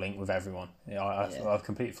is now linked with everyone. I've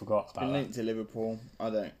completely forgot about been that. linked to Liverpool.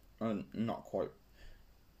 I'm not quite.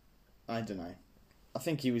 I don't know. I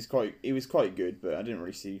think he was quite good, but I didn't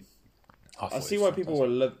really see. I see why people were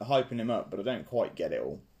hyping him up, but I don't quite get it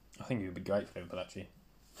all. I think he would be great for Liverpool, actually.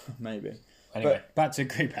 Maybe. Anyway, back to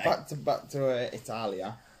Group A. Back to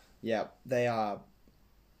Italia. Yeah, they are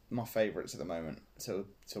my favourites at the moment to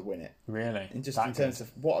win it. Really? In terms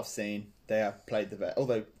of what I've seen, they have played the best.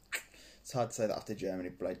 Although it's hard to say that after Germany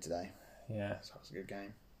played today. Yeah, so it was a good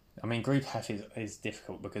game. I mean, Group F is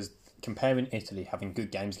difficult because comparing Italy having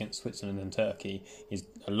good games against Switzerland and Turkey is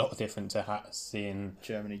a lot different to seeing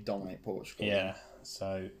Germany dominate Portugal. Yeah,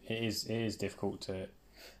 so it is difficult to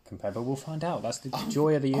compare, but we'll find out. That's the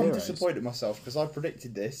joy of the Euros. I'm disappointed in myself because I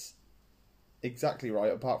predicted this exactly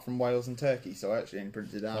right, apart from Wales and Turkey. So I actually only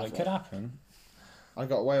predicted that. Well, it could happen. I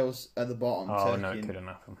got Wales at the bottom. Oh Turkey no, it couldn't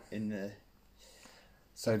happen. In the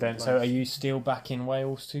so are you still backing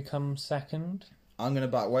Wales to come second? I'm going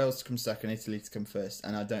to back Wales to come second, Italy to come first,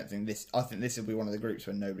 and I think this will be one of the groups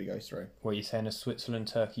where nobody goes through. What are you saying, a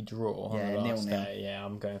Switzerland-Turkey draw on the last day? Yeah,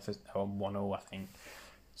 I'm going for 1-1, I think.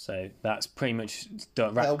 So that's pretty much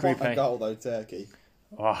done. They'll want a goal though, Turkey.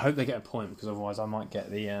 Well, I hope they get a point because otherwise I might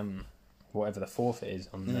get the whatever the forfeit is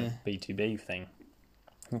on the B2B thing,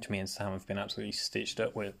 which me and Sam have been absolutely stitched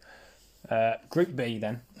up with. Group B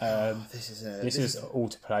then. This is all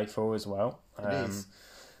to play for as well. It is.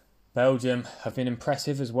 Belgium have been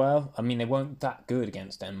impressive as well. I mean, they weren't that good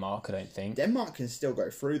against Denmark, I don't think. Denmark can still go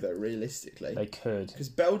through though, realistically. They could, because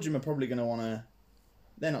Belgium are probably going to want to.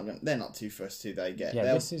 They're not too fussed who they get.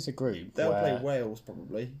 Yeah, this is a group. They'll play Wales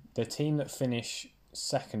probably. The team that finish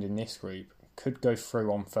second in this group could go through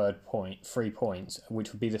on 3 points,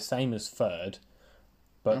 which would be the same as third.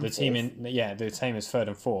 But and the fourth. the same as third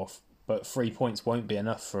and fourth. But 3 points won't be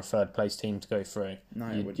enough for a third place team to go through. No,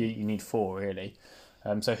 you need 4 really.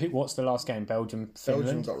 So what's the last game? Belgium, Finland?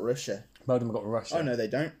 Belgium got Russia. Belgium got Russia. Oh, no, they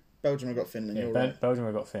don't. Belgium have got Finland. Yeah, you're right. Belgium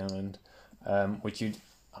have got Finland,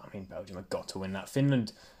 Belgium have got to win that.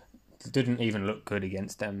 Finland didn't even look good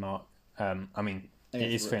against Denmark. It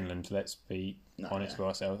is Finland, let's be honest with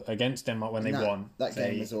ourselves. Against Denmark when they won. That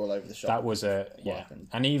game was all over the shop. That was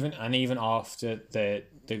and even after the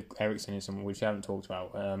Eriksen incident, which we haven't talked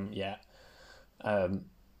about yet,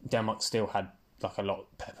 Denmark still had like a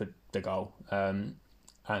lot peppered the goal.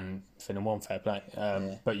 And Finland won, fair play.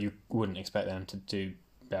 But you wouldn't expect them to do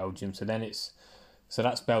Belgium. So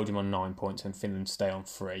that's Belgium on 9 points and Finland stay on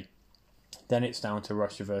 3. Then it's down to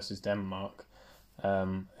Russia versus Denmark,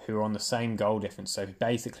 who are on the same goal difference. So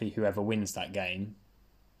basically, whoever wins that game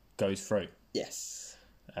goes through. Yes.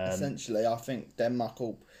 Essentially, I think Denmark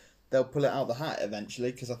they'll pull it out of the hat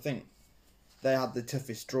eventually because I think they had the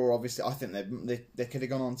toughest draw. Obviously, I think they could have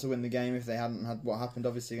gone on to win the game if they hadn't had what happened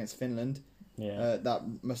obviously against Finland. Yeah, that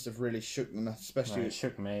must have really shook them, especially. It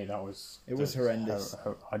shook me. It was horrendous.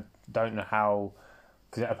 I don't know how,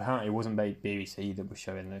 because apparently it wasn't BBC that was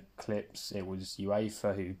showing the clips. It was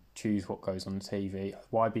UEFA who choose what goes on the TV.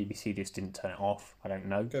 Why BBC just didn't turn it off, I don't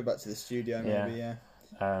know. Go back to the studio, maybe.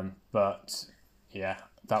 Yeah. But yeah,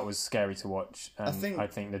 that was scary to watch. And I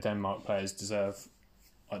think the Denmark players deserve.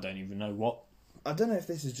 I don't even know what. I don't know if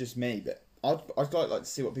this is just me, but I'd quite like to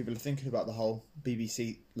see what people are thinking about the whole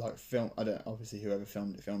BBC film. I don't obviously whoever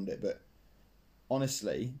filmed it, but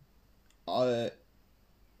honestly, I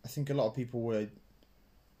think a lot of people were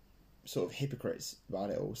sort of hypocrites about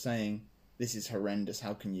it all, saying this is horrendous.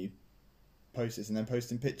 How can you post this and then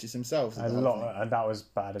posting pictures themselves? And that was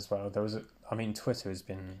bad as well. Twitter has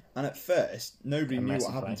been. And at first, nobody knew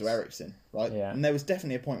what happened to Eriksen, right? Yeah. And there was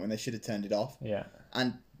definitely a point when they should have turned it off. Yeah.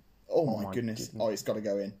 And oh my goodness! Oh, it's got to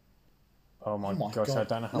go in. Oh my gosh, I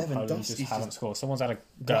don't know how Poland just haven't scored. Someone's had a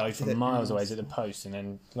go from miles away to the post, and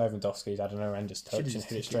then Lewandowski's had an horrendous touch and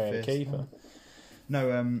hit it straight at the keeper.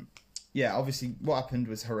 No, obviously what happened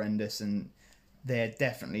was horrendous, and they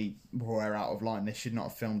definitely were out of line. They should not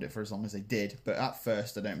have filmed it for as long as they did, but at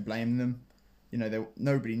first I don't blame them.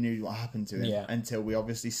 Nobody knew what happened to him until we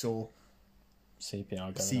obviously saw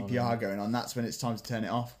CPR going on. That's when it's time to turn it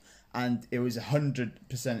off. And it was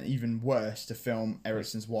 100% even worse to film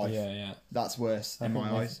Eriksen's wife. Yeah. That's worse in my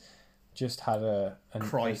eyes. just had a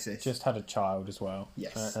crisis. Just had a child as well.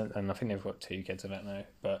 Yes, and I think they've got 2 kids. I don't know,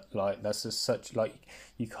 but like that's just such like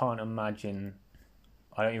you can't imagine.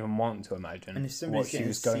 I don't even want to imagine what she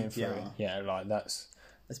was going through. Yeah, like that's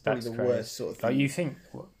probably the worst sort of thing. Like you think,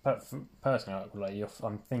 but personally, like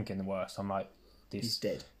I'm thinking the worst. I'm like, he's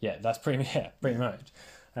dead. Yeah, that's pretty much.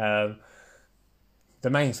 The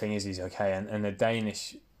main thing is he's okay, and the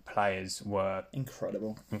Danish players were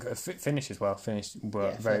incredible. Finnish as well. Finnish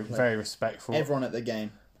were very respectful. Everyone at the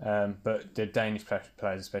game. But the Danish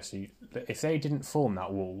players, especially, if they didn't form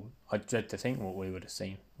that wall, I dread to think what we would have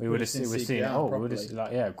seen. We would have seen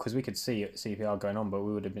because we could see CPR going on, but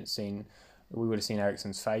we would have seen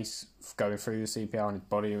Eriksen's face going through the CPR and his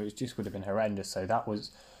body. It just would have been horrendous. So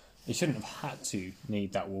it shouldn't have had to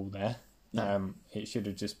need that wall there. No. It should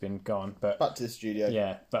have just been gone. But back to the studio.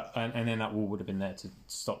 Yeah, but and then that wall would have been there to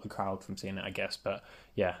stop the crowd from seeing it, I guess. But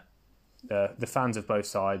yeah, the fans of both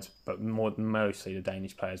sides, but mostly the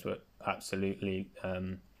Danish players were absolutely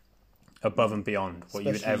above and beyond what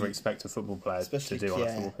you would ever expect a football player to do on a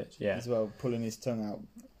football pitch. Yeah, as well, pulling his tongue out.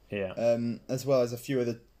 Yeah. As well as a few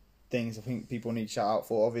other things I think people need to shout out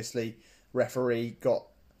for. Obviously, referee got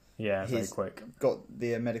very quick. Got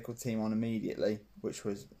the medical team on immediately, which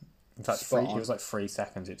was. In fact, it was like 3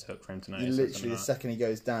 seconds it took for him to notice. Literally, the second he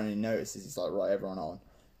goes down and he notices, he's like, right, everyone on,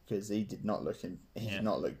 because he did not look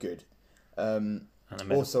good.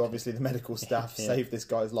 Also, obviously, the medical staff saved this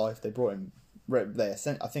guy's life. They brought him. I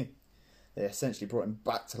think they essentially brought him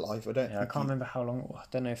back to life. I can't remember how long. I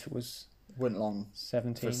don't know if it was. Went long.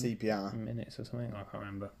 17 for CPR minutes or something. I can't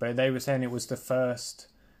remember. But they were saying it was the first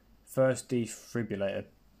defibrillator.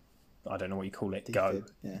 I don't know what you call it. Go.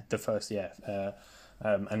 Yeah. The first.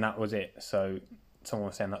 And that was it. So someone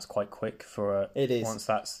was saying that's quite quick for it is. Once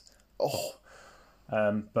that's.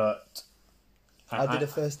 But I did a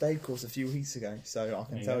first aid course a few weeks ago, so I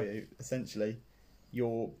can tell you, essentially,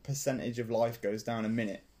 your percentage of life goes down a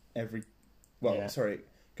minute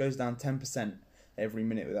goes down 10% every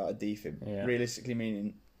minute without a defib. Yeah. Realistically,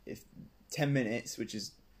 meaning if 10 minutes, which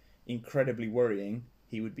is incredibly worrying,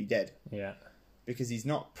 he would be dead. Yeah. Because he's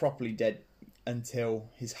not properly dead until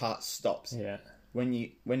his heart stops. Yeah. When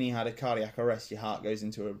you had a cardiac arrest, your heart goes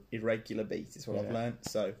into an irregular beat. Is what I've learned.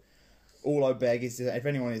 So, all I beg is that if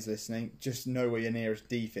anyone is listening, just know where your nearest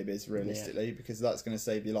defib is realistically, because that's going to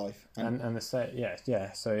save your life. So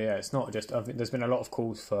it's not just. There's been a lot of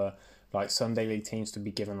calls for like Sunday league teams to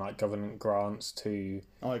be given like government grants to.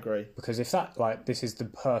 I agree, because if this is the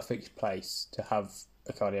perfect place to have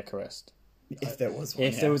a cardiac arrest. If there was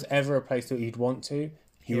one, there was ever a place that you'd want to.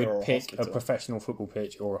 You would pick a professional football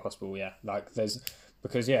pitch or a hospital,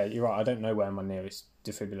 because you're right, I don't know where my nearest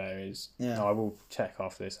defibrillator is. Yeah. I will check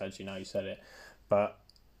after this, actually, now you said it. But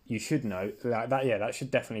you should know, that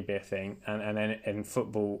should definitely be a thing. And then in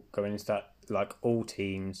football, going into that, like all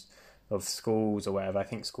teams of schools or whatever, I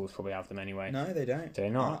think schools probably have them anyway. No, they don't. Do they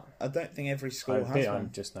not? I don't think every school has one. I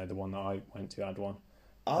just know the one that I went to had one.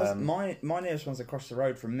 My nearest one's across the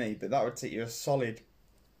road from me, but that would take you a solid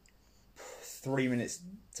 3 minutes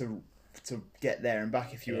to get there and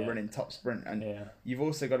back if you were running top sprint. And you've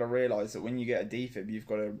also got to realise that when you get a defib, you've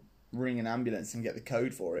got to ring an ambulance and get the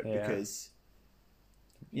code for it, because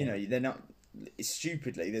they're not.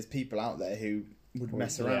 Stupidly, there's people out there who would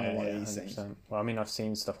mess around with one of these 100%. Things. Well, I mean, I've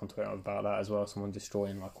seen stuff on Twitter about that as well. Someone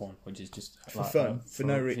destroying like one, which is just for fun, for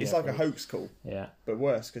no reason. It's like a hoax call. Yeah, but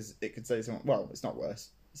worse, because it could say something. Well, it's not worse.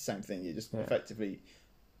 It's the same thing. You're just effectively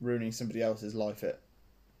ruining somebody else's life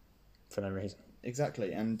for no reason.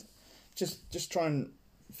 Exactly, and just try and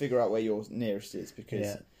figure out where your nearest is,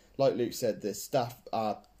 because, like Luke said, the staff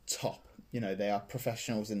are top. They are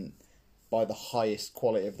professionals and by the highest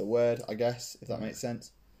quality of the word, I guess, if that makes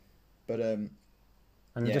sense. But and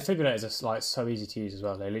the defibrillators are like so easy to use as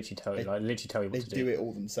well. They literally tell you what to do. They do it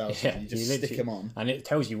all themselves. Yeah, you just stick them on, and it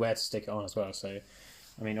tells you where to stick it on as well. So,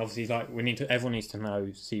 I mean, obviously, everyone needs to know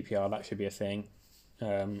CPR. That should be a thing.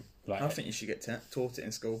 I think you should get taught it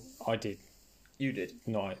in school. I did. You did?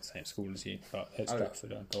 Not at the same school as you, but at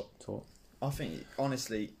Stratford I got taught. I think,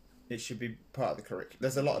 honestly, it should be part of the curriculum.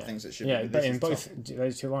 There's a lot of things that should be. Yeah, but in both, to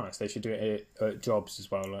be honest, they should do it at jobs as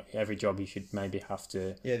well. Like every job you should maybe have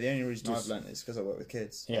to... Yeah, the only reason I've learnt is because I work with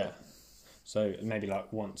kids. Yeah. So maybe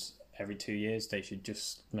like once every 2 years, they should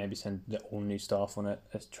just maybe send all new staff on it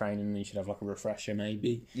as training, and you should have like a refresher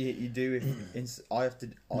maybe. Yeah, you do. I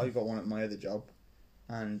got one at my other job,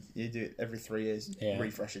 and you do it every 3 years,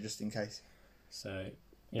 refresher just in case. So,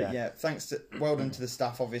 well done to the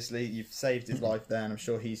staff, obviously. You've saved his life there, and I'm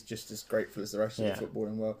sure he's just as grateful as the rest of the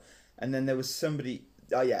footballing world. And then there was somebody,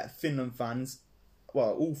 Finland fans,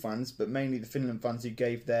 all fans, but mainly the Finland fans who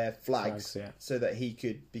gave their flags yeah. so that he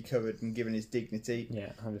could be covered and given his dignity.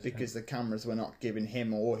 Yeah, 100%. Because the cameras were not giving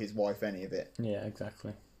him or his wife any of it. Yeah,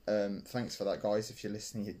 exactly. Thanks for that, guys. If you're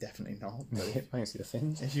listening, you're definitely not. Thanks to the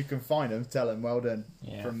Finns. If you can find them, tell them well done.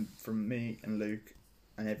 Yeah. From me and Luke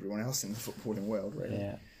and everyone else in the footballing world, really.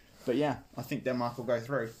 Yeah. But yeah, I think Denmark will go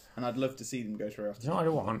through, and I'd love to see them go through. Do you know what I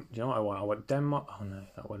want? I want Denmark. Oh no,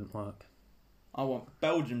 that wouldn't work. I want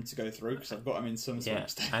Belgium to go through because I've got them in some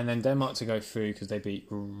sweepstakes. And then Denmark to go through because they beat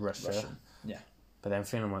Russia. Yeah. But then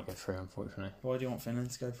Finland won't go through, unfortunately. Why do you want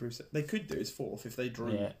Finland to go through? They could do as fourth if they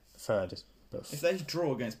drew. Yeah, third. If they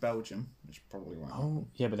draw against Belgium, which probably won't. Oh,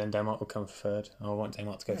 yeah, but then Denmark will come for third. I want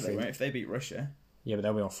Denmark to go through. They won't if they beat Russia. Yeah, but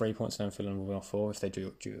they'll be on 3 points, and then Finland will be on 4 if they drew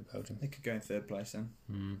with Belgium. They could go in third place then.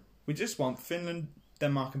 We just want Finland,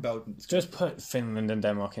 Denmark, and Belgium. Just put Finland and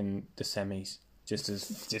Denmark in the semis,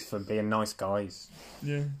 just for being nice guys.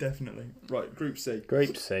 Yeah, definitely. Right, Group C.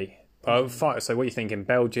 Group C. So what are you thinking?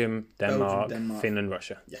 Belgium, Denmark, Finland,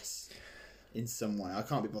 Russia. Yes. In some way. I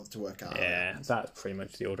can't be bothered to work out. Yeah, that's pretty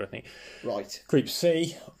much the order, I think. Right. Group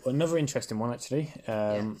C, another interesting one, actually.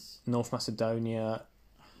 North Macedonia,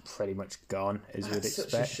 pretty much gone, as you would expect.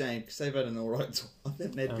 It's such a shame, because they've had an alright tour. I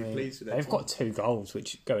think they'd be pleased with it. They've got 2 goals,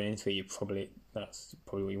 which going into it, that's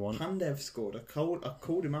probably what you want. Pandev scored. I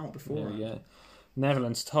called him out before. Yeah.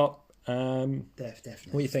 Netherlands top.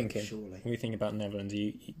 Definitely. What are you thinking? Surely. What do you think about Netherlands?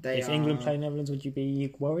 If England play Netherlands, would you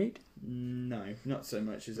be worried? No, not so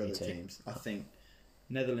much as other teams. I think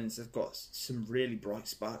Netherlands have got some really bright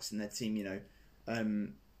sparks in their team. You know,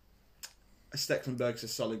 Stecklenburg's a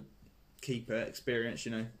solid keeper, experience.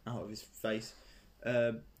 You know, out of his face.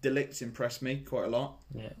 De Ligt's impressed me quite a lot.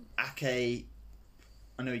 Yeah. Ake,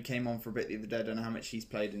 I know he came on for a bit the other day. I don't know how much he's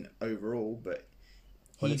played in overall, but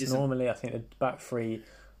normally I think the back three.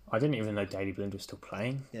 I didn't even know Daley Blind was still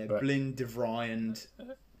playing. Yeah, Blind, De Vrij and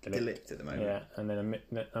De Ligt at the moment. Yeah, and then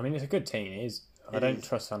it's a good team. It is. I don't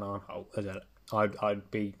trust Van Aanholt.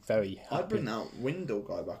 I'd be very happy. I'd bring that Windle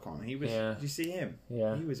guy back on. He was. Yeah. Did you see him?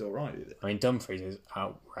 Yeah, he was all right with it. I mean, Dumfries is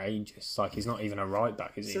outrageous. Like, he's not even a right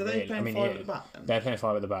back, is he? So they're playing 5 at the back. Then? They're playing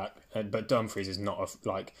 5 at the back, but Dumfries is not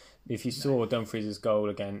like. If you saw Dumfries' goal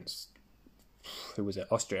against who was it?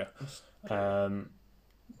 Austria.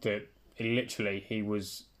 That literally he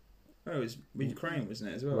was. Oh, it was Ukraine, wasn't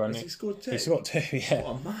it, as well? Has he scored 2? He scored 2, yeah.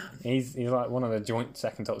 What a man. He's like one of the joint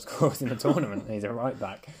second top scorers in the tournament. He's a right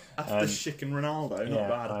back. After Schick and Ronaldo, not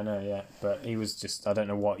bad. I know, yeah. But he was just, I don't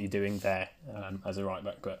know what you're doing there as a right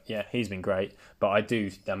back. But yeah, he's been great. But you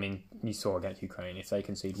saw against Ukraine, if they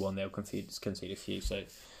concede 1, they'll concede a few. So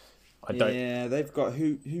I don't. Yeah, they've got,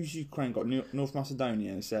 who's Ukraine got? North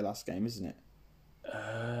Macedonia, it's their last game, isn't it?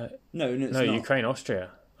 No, it's not. Ukraine, Austria,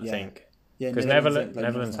 I think. Yeah, because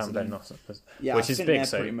Netherlands haven't done nothing. Yeah, which is big. They're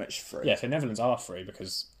pretty much free. Yeah, so Netherlands are free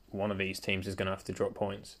because one of these teams is going to have to drop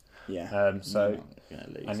points. Yeah. So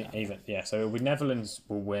Netherlands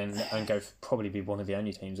will win and probably be one of the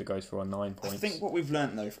only teams that goes for 9 points. I think what we've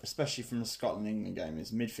learnt though, especially from the Scotland-England game, is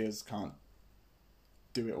midfielders can't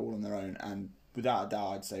do it all on their own, and without a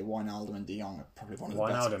doubt, I'd say Wijnaldum and De Jong are probably one of the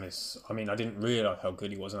best. Wijnaldum is. I mean, I didn't realise how good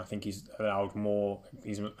he was, and I think he's allowed more.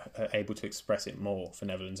 He's able to express it more for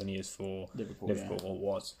Netherlands than he is for Liverpool or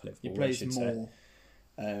was for Liverpool. He plays more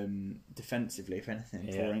defensively, if anything,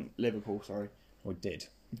 for Liverpool. Sorry, or did.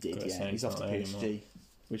 Yeah. He's off to PSG,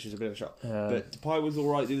 which is a bit of a shock. But Depay was all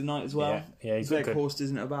right the other night as well. Yeah, he's good. Weghorst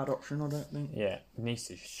isn't a bad option, I don't think. Yeah, he needs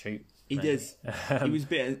to shoot. He does. He was a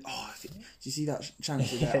bit. Did you see that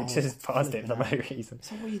chance? Just passed it for no reason.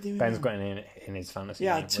 So what are you doing? Ben's got in his fantasy.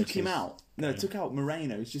 Yeah, I took him out. No, I took out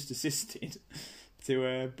Moreno. He's just assisted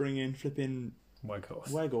to bring in flipping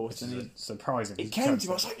Weghorst. And surprising. It came to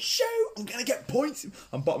me. I was like, shoot! I'm gonna get points.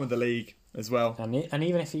 I'm bottom of the league as well. And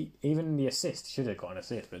even the assist should have got an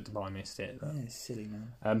assist, but Dubai missed it. Yeah, silly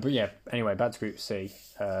man. But yeah, anyway, back to Group C.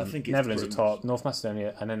 I think Netherlands are top, North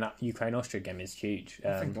Macedonia, and then that Ukraine-Austria game is huge.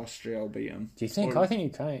 I think Austria will beat them. Do you think? I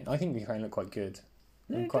think Ukraine look quite good.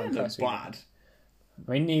 They don't look bad.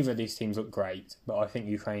 I mean, neither of these teams look great, but I think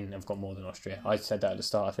Ukraine have got more than Austria. I said that at the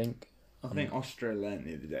start, I think. I think Austria learned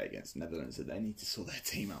the other day against Netherlands that they need to sort their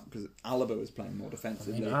team out because Alaba was playing more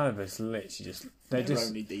defensively. Alaba's literally just... They're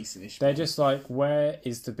only decent-ish. They're just like, where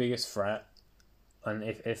is the biggest threat? And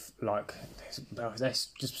if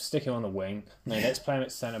let's just stick him on the wing. No, let's play him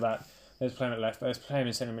at centre-back. Let's play him at left. Let's play him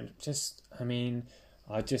in centre-mid.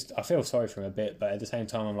 I feel sorry for him a bit, but at the same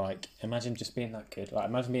time, I'm like, imagine just being that good. Like,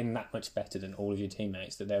 imagine being that much better than all of your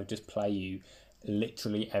teammates, that they'll just play you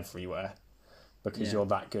literally everywhere. Because you're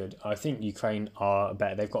that good. I think Ukraine are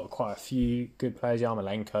better. They've got quite a few good players.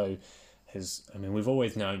 Yarmolenko we've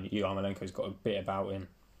always known Yarmolenko's got a bit about him.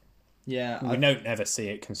 Yeah, We don't ever see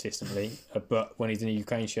it consistently, but when he's in a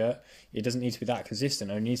Ukraine shirt, it doesn't need to be that consistent.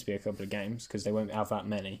 It only needs to be a couple of games because they won't have that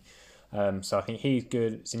many. So I think he's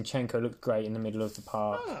good. Zinchenko looked great in the middle of the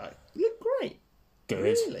park. look great. Good.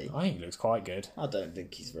 Really? I think he looks quite good. I don't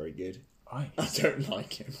think he's very good. I don't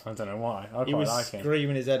like him. don't know why. I He quite was like him.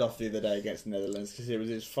 screaming his head off the other day against the Netherlands because it was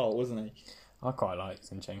his fault, wasn't he? I quite like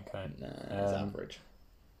Zinchenko. Nah, he's average.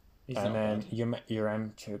 He's and not then bad.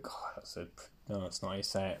 Yaremchuk, that's not how you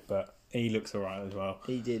say it, but he looks alright as well.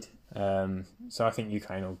 He did. So I think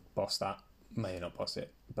Ukraine will boss that. Maybe not boss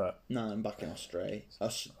it, but No, I'm back in Australia.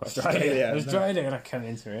 Australia. Australia going to come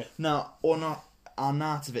into it. No, or not.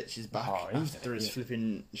 Arnautovic is back he's after his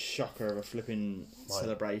flipping shocker of a flipping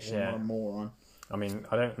celebration. yeah. What a moron. I mean,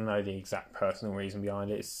 I don't know the exact personal reason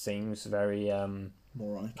behind it. It seems very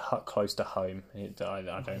Moronic. close to home. I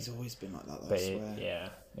don't. He's always been like that, though, But I swear.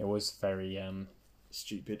 it was very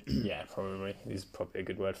Stupid. yeah, probably is probably a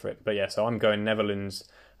good word for it. But yeah, so I'm going Netherlands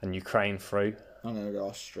and Ukraine through. I'm going to go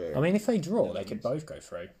Australia. I mean, if they draw, they could both go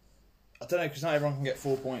through. I don't know, because not everyone can get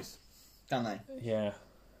 4 points. Can they? Yeah.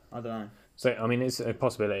 I don't know. So, I mean, it's a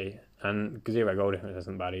possibility, and 0 goal difference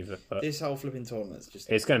isn't bad either. But This whole flipping tournament's just...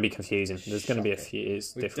 it's going to be confusing. There's going to be a few.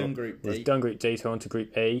 It's We've different. done Group D. We've done Group D, so on to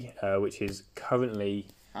Group E, which is currently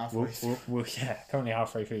Halfway through. currently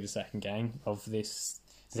halfway through the second game of this.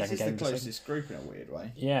 This Second is the game. closest group in a weird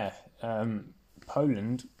way. Yeah,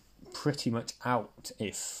 Poland pretty much out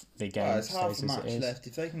if the game There's half stays a as match it is. left.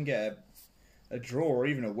 If they can get a draw or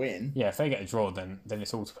even a win... Yeah, if they get a draw, then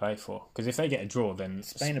it's all to play for. Because if they get a draw, then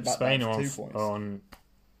Spain are back down to are 2 points. are on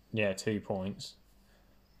 2 points.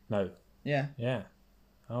 No. Yeah, Yeah.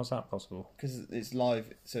 How's that possible? because it's live,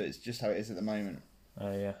 so it's just how it is at the moment.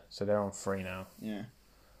 Oh, yeah. So they're on 3 now. Yeah.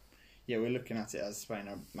 Yeah, we're looking at it as Spain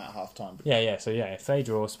are at half time. Yeah. So, if they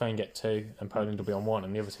draw, Spain get 2, and Poland will be on 1,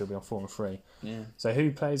 and the other 2 will be on 4 and 3. Yeah. So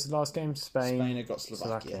who plays the last game? Spain have got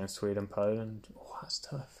Slovakia. and Sweden, Poland. Oh, that's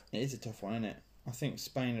tough. It is a tough one, isn't it? I think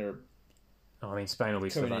Spain are... I mean, Spain will be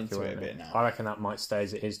Coming Slovakia, into won't it a they? bit now. I reckon that might stay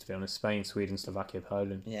as it is, to be honest. Spain, Sweden, Slovakia,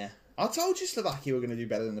 Poland. Yeah. I told you Slovakia were going to do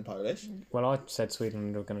better than the Polish. Well, I said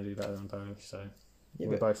Sweden were going to do better than Polish, so Yeah,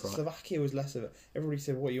 we're but both right. Slovakia was less of a... Everybody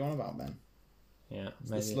said, what are you on about, Ben? Yeah, It's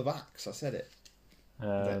maybe. the Slovaks, I said it. I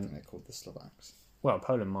don't think they're called the Slovaks. Well,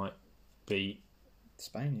 Poland might beat...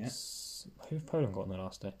 Spain, yeah. Who have Poland got in the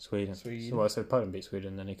last day? Sweden. Sweden. So, well, so if Poland beat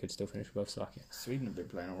Sweden, then he could still finish above Slovakia. Sweden have been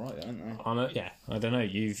playing alright, haven't they? I don't know.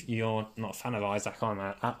 You're not a fan of Isaac.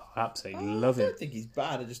 I absolutely I love him. don't think he's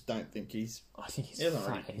bad, I just don't think he's... I think He doesn't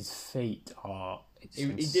really- his feet are He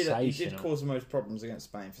did sensational. cause the most problems against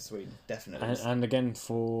Spain for Sweden, definitely. And again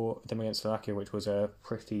for them against Slovakia, which was a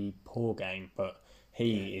pretty poor game, but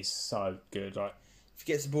he is so good. Like, if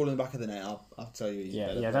he gets the ball in the back of the net, I'll tell you he's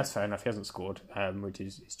better. yeah, that's fair enough. He hasn't scored, which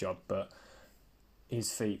is his job, but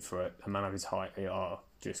his feet for a man of his height are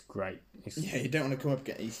just great. Yeah, you don't want to come up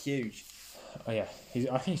against... He's huge. Oh yeah,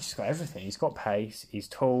 I think he's just got everything. He's got pace. He's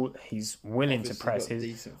tall. He's willing Obviously to press. got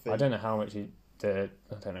decent feet. I don't know how much I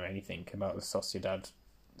don't know anything about the Sociedad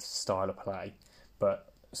style of play,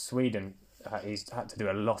 but Sweden, he's had to do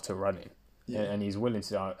a lot of running, and he's willing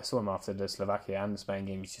to. I saw him after the Slovakia and the Spain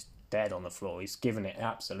game. He's just dead on the floor. He's given it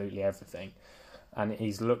absolutely everything, and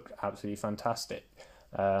he's looked absolutely fantastic.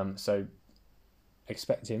 So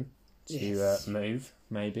expect him to move,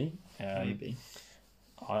 maybe. Maybe.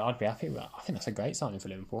 I'd be happy with that. I think that's a great signing for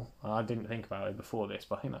Liverpool. I didn't think about it before this,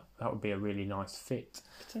 but I think that would be a really nice fit.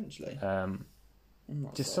 Potentially.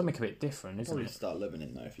 Just something a bit different, isn't Probably it? start living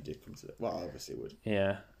in though if he did come to it. Well, obviously would.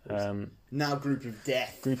 Yeah. Now group of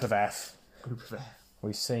death. Group of F. Group of F.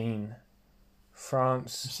 We've seen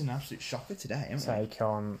France It's an absolute shocker today, haven't we? take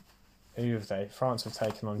on... Who have they? France have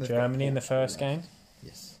taken on They've got Germany in the Portugal, first game,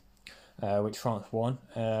 Yes. which France won.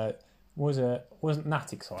 Wasn't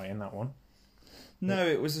that exciting, that one? No,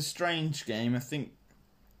 it was a strange game. I think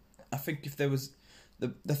if there was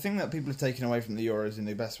the thing that people have taken away from the Euros in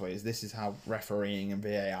the best way is this is how refereeing and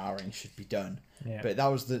VARing should be done. Yeah. But that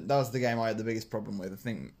was the game I had the biggest problem with. I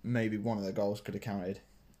think maybe one of the goals could have counted.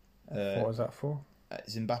 What was that for?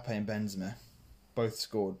 Mbappe and Benzema both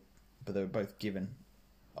scored, but they were both given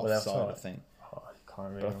Well, offside. outside. I think, Oh, I can't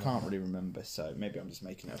really but I remember. can't really remember. So maybe I'm just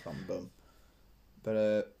making it up on the bum.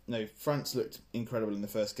 But no, France looked incredible in the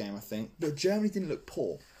first game. I think, but Germany didn't look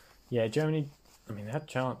poor. Yeah, Germany, I mean, they had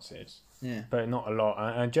chances, Yeah. but not a lot.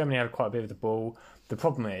 And Germany had quite a bit of the ball. The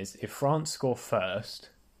problem is, if France score first,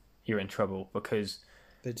 you're in trouble because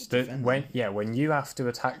They just defend when them. when you have to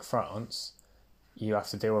attack France, you have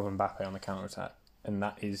to deal with Mbappe on the counter attack, and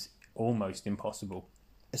that is almost impossible.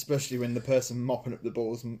 Especially when the person mopping up the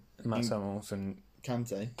balls, Matt Hummels and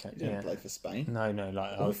Kante, he didn't yeah. play for Spain. no,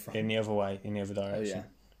 like Or France. in the other way, in the other Oh direction. yeah,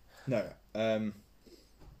 No.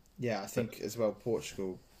 Yeah, I think as well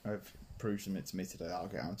Portugal have proved it to me today. I'll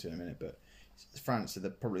get on to in a minute, but France are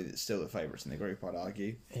probably still the favourites in the group, I'd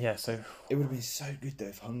argue. Yeah, so it would have been so good though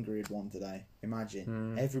if Hungary had won today.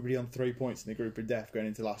 Imagine everybody on 3 points in the group of death going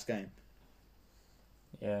into the last game.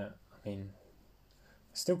 Yeah, I mean,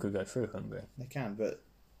 still could go through Hungary. They can, but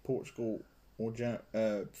Portugal or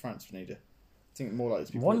France would need it. I think more likely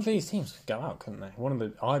to be One Portugal. of these teams could go out, couldn't they?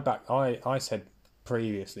 I said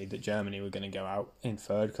previously that Germany were going to go out in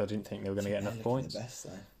third because I didn't think they were going to get enough points. The best,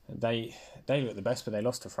 though. They look the best, but they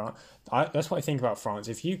lost to France. That's what I think about France.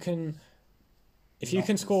 If you can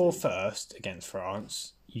score first against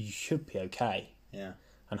France, you should be okay. Yeah.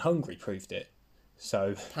 And Hungary proved it.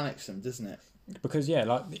 So panics them, doesn't it? Because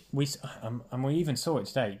we even saw it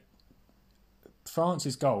today.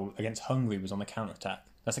 France's goal against Hungary was on the counter-attack.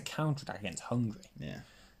 That's a counter-attack against Hungary. Yeah.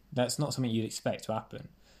 That's not something you'd expect to happen.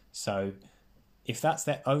 So, if that's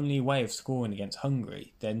their only way of scoring against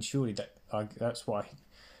Hungary, then surely that's why.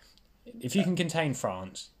 If you can contain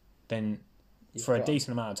France, then for a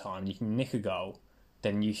decent amount of time, you can nick a goal,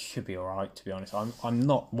 then you should be all right, to be honest. I'm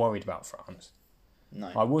not worried about France.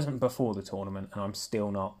 No. I wasn't before the tournament, and I'm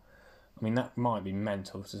still not. I mean, that might be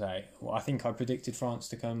mental to say. Well, I think I predicted France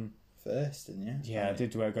to come first, didn't you? Yeah, I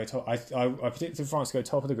did go top. I predicted France to go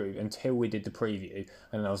top of the group until we did the preview,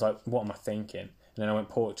 and then I was like, what am I thinking? And then I went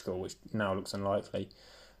Portugal, which now looks unlikely.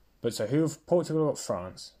 But so who have Portugal got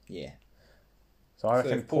France? Yeah. So I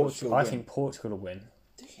reckon Portugal. I think Portugal will win.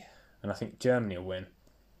 Yeah. And I think Germany will win.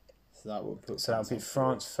 So that would put. So that would put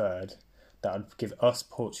France third. That would give us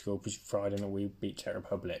Portugal, providing that we beat Czech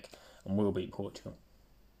Republic, and we'll beat Portugal.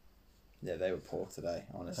 Yeah, they were poor today,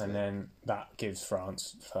 honestly. And then that gives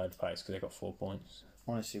France third place because they got 4 points.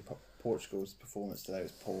 Honestly, Portugal's performance today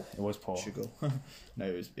was poor. It was poor. Portugal.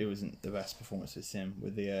 No, it wasn't the best performance with Sim.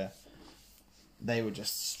 With they were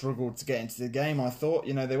just struggled to get into the game. I thought,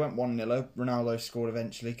 they went 1-0 up. Ronaldo scored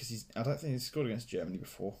eventually because I don't think he's scored against Germany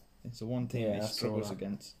before. It's the one team he struggles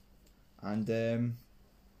against. And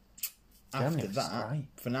after that,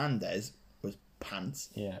 Fernandes was pants.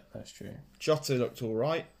 Yeah, that's true. Jota looked all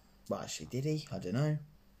right. Well, actually, did he? I don't know.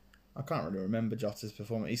 I can't really remember Jota's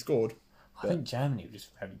performance. He scored. I think Germany were just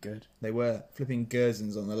very good. They were. Flipping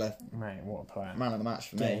Gersens on the left. Mate, what a player. Man of the match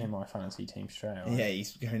for me. Getting in my fantasy team straight away. Yeah,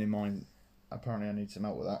 he's going in mine. Apparently, I need some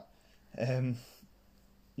help with that.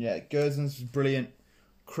 Yeah, Gersens was brilliant.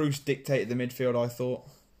 Kroos dictated the midfield, I thought,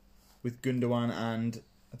 with Gundogan and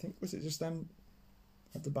I think, was it just them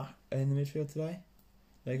at the back in the midfield today?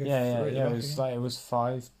 Yeah. It was like it was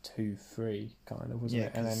 5-2-3 kind of, wasn't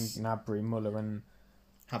it? And then Gnabry, Muller, and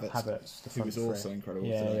Havertz. Who was also incredible.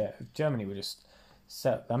 Yeah. Germany were just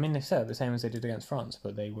set. I mean, they set up the same as they did against France,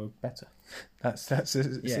 but they were better. That's as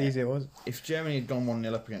easy as it was. If Germany had gone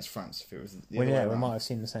 1-0 up against France, if it was the other way around, we might have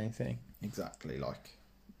seen the same thing. Exactly, like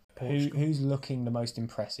who's looking the most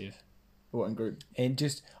impressive? What in group?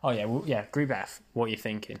 Group F. What are you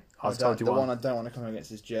thinking? I've told you one I don't want to come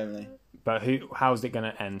against is Germany. But how's it going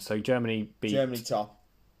to end? So Germany beat... Germany top.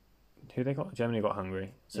 Who they got? Germany got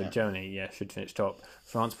Hungary. So Germany, should finish top.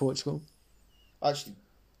 France, Portugal? Actually,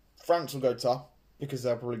 France will go top because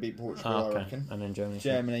they'll probably beat Portugal, I reckon. And then Germany.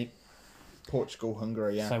 Germany, Portugal,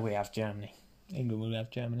 Hungary, yeah. So we have Germany. England will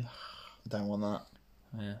have Germany. I don't want that.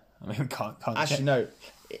 Yeah. I mean, we can't actually, no.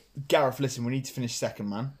 Gareth, listen, we need to finish second,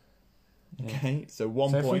 man. Okay, so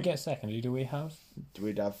 1 point. So if we get second, who do we have?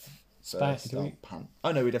 We'd have Spain.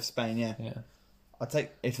 Oh no, we'd have Spain. Yeah. I'd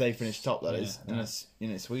take if they finish top. That is,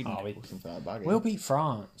 Sweden or something like that. We'll beat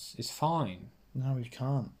France. It's fine. No, we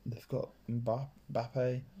can't. They've got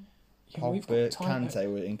Mbappe, we've got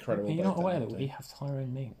Kante were incredible. You're not aware that we have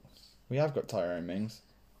Tyrone Mings. We have got Tyrone Mings.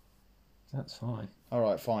 That's fine. All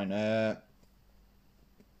right, fine.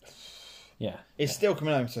 Yeah. It's still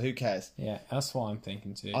coming home, so who cares? Yeah, that's what I'm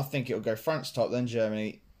thinking too. I think it'll go France top, then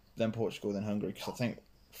Germany, then Portugal, then Hungary, because I think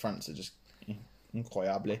France are just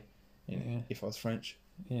incroyable, if I was French.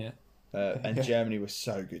 Yeah. And Germany was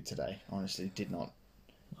so good today, honestly, did not.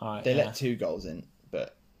 They let 2 goals in,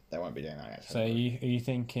 but they won't be doing that against Hungary. Are you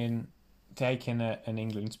thinking, taking an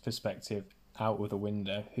England's perspective out of the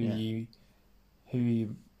window, who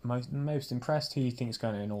you most impressed? Who you think is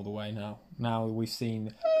going in all the way now? Now we've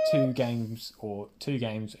seen 2 games,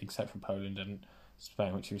 except for Poland and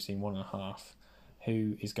Spain, which we've seen 1.5.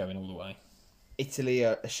 Who is going all the way? Italy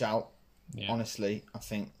are a shout. Yeah. Honestly, I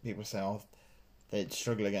think people say, they'd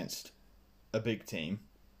struggle against a big team,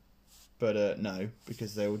 but no,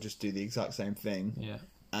 because they will just do the exact same thing. Yeah.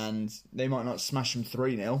 And they might not smash them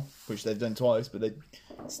 3-0, which they've done twice, but they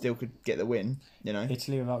still could get the win,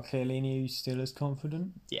 Italy without Chiellini, are you still as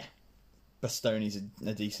confident? Yeah. Bastoni's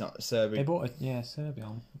a decent They Serbian. bought Serbia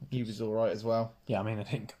on. He was all right as well. Yeah, I mean, they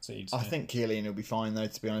didn't concede. So. I think Keelan will be fine though.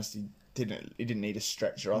 To be honest, he didn't need a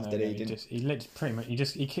stretcher off, did he? He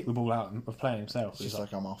kicked the ball out of play himself. Just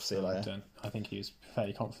like I'm off, see you later. Done. I think he was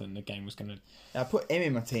fairly confident the game was going to. I put him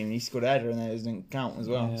in my team and he scored a header and it didn't count as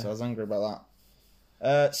well. Yeah. So I was angry about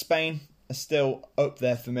that. Spain are still up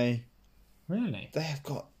there for me. Really?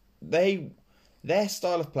 Their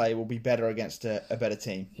style of play will be better against a better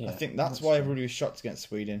team. Yeah, I think that's why everybody was shocked against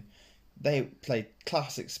Sweden. They played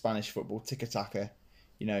classic Spanish football, tiki-taka.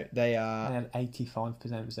 You know, they had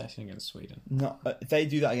 85% possession against Sweden. if they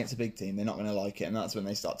do that against a big team, they're not going to like it, and that's when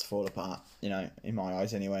they start to fall apart. You know, in my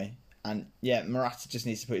eyes, anyway. And yeah, Morata just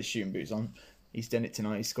needs to put his shooting boots on. He's done it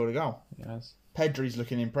tonight. He scored a goal. Yes. Pedri's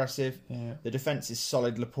looking impressive. Yeah. The defence is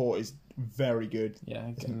solid. Laporte is very good. Yeah,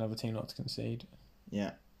 get another team not to concede.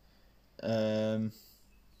 Yeah. So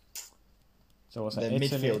what's that? The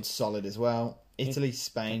midfield's solid as well. Italy,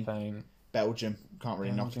 Spain, Belgium. Can't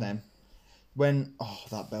really knock them.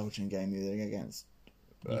 That Belgian game the other day against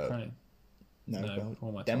Ukraine.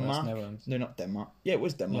 Denmark. Netherlands. No, not Denmark. Yeah, it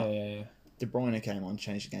was Denmark. Yeah. De Bruyne came on,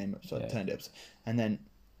 changed the game up, so I turned it up. And then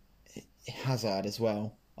Hazard as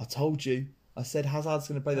well. I told you. I said Hazard's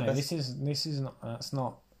going to play the best. This is not. That's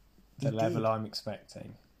not the level I'm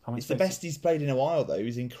expecting. It's the best he's played in a while, though. He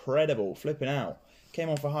was incredible, flipping out. Came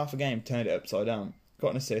on for half a game, turned it upside down,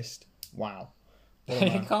 got an assist. Wow.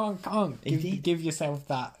 You can't give yourself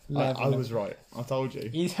that level. I was right. I told you.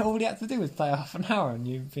 All he had to do was play half an hour, and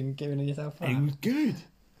you've been giving yourself that. He was good.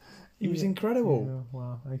 He was incredible. Yeah,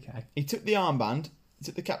 wow. Okay. He took the armband. He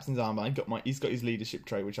took the captain's armband. He's got his leadership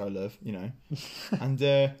trait, which I love. You know, and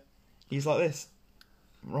he's like this.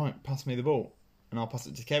 Right, pass me the ball, and I'll pass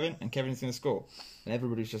it to Kevin, and Kevin's going to score. And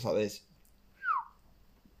everybody's just like this.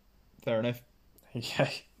 Fair enough.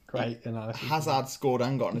 Okay, great analysis. Hazard scored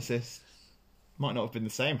and got an assist. Might not have been the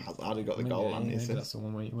same Hazard who got the goal and the assist. That's the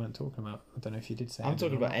one where you weren't talking about. I don't know if you did say. I'm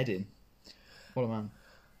talking about Edin. What a man.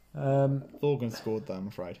 Thorgan scored though, I'm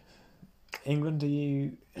afraid. England, are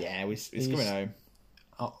you? Yeah, it's coming home.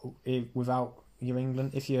 Without your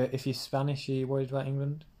England, if you're Spanish, are you worried about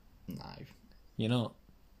England? No. You're not.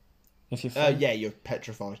 If you're yeah, you're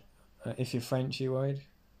petrified. If you're French, you worried?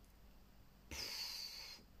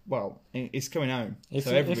 Well, it's coming home,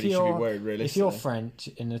 so everybody should be worried, realistically. If you're French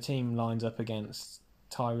and the team lines up against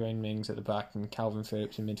Tyrone Mings at the back and Calvin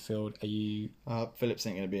Phillips in midfield, are you... Phillips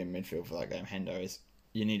ain't going to be in midfield for that game. Hendo is.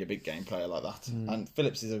 You need a big game player like that. And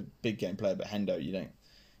Phillips is a big game player, but Hendo, you don't...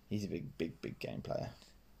 He's a big game player.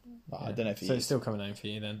 But I don't know if he So it's still coming home for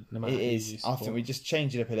you then? No matter it is. I think we just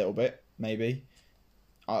change it up a little bit, maybe.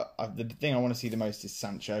 The thing I want to see the most is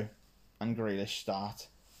Sancho and Grealish start.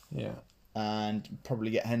 Yeah. And probably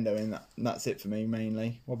get Hendo in. That's it for me,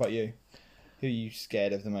 mainly. What about you? Who are you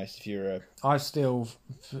scared of the most if you're a... in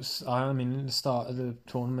the start of the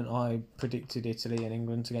tournament, I predicted Italy and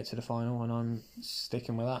England to get to the final, and I'm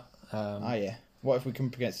sticking with that. Yeah. What if we come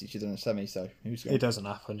up against each other in a semi, so who's going? It doesn't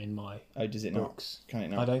happen in my does it books. Not? Can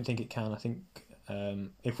it not? I don't think it can. I think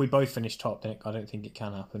if we both finish top, then I don't think it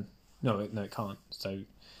can happen. No, it can't. So,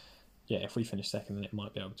 yeah, if we finish second, then it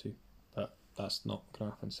might be able to. But that's not going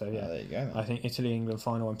to happen. So, yeah. There you go, then. I think Italy-England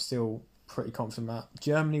final, I'm still pretty confident that.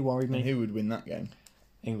 Germany worried me. And who would win that game?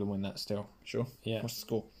 England win that still. Sure. Yeah. What's the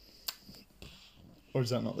score? Or is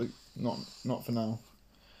that not for now?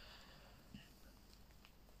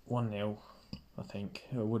 1-0, I think.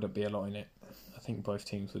 There wouldn't be a lot in it. I think both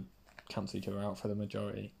teams would cancel each other out for the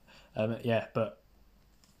majority. But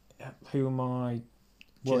who am I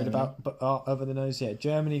worried about? But other than those,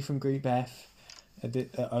 Germany from Group F,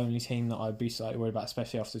 the only team that I'd be slightly worried about,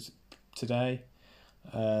 especially after today.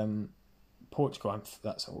 Portugal,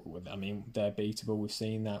 they're beatable. We've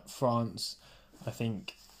seen that. France, I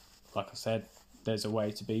think, like I said, there's a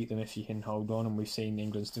way to beat them if you can hold on, and we've seen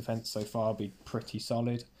England's defence so far be pretty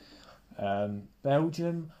solid.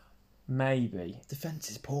 Belgium, maybe.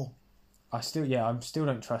 Defence is poor. I still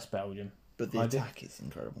don't trust Belgium. But the attack is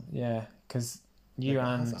incredible. Yeah, because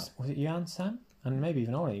was it you and Sam? And maybe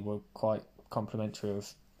even Ollie were quite complimentary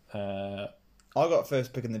of... I got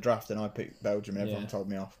first pick in the draft and I picked Belgium and everyone told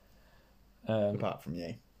me off. Apart from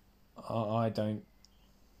you. I don't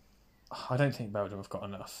think Belgium have got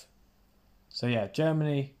enough. So yeah,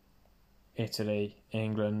 Germany, Italy,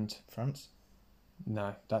 England... France?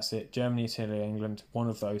 No, that's it. Germany, Italy, England. One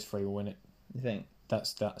of those three will win it. You think?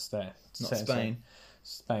 That's there. Not Spain.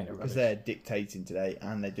 Spain are rubbish. Because they're dictating today,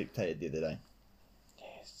 and they dictated the other day.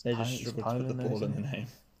 Yes, they just struggled to put the ball in the name.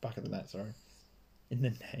 Back of the net, sorry. In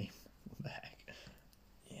the name. What the heck?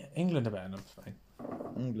 Yeah, England are better than Spain.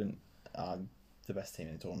 England are the best team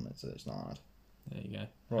in the tournament, so it's not hard. There you go.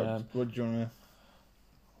 Right, what do you want to...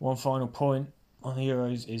 One final point on the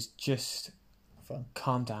Euros is just Fun.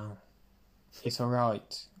 calm down. It's all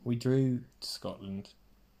right. We drew to Scotland.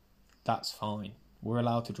 That's fine. We're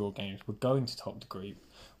allowed to draw games. We're going to top the group.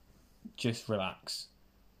 Just relax.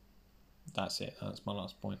 That's it. That's my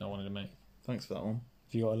last point I wanted to make. Thanks for that one.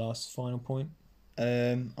 Have you got a last final point?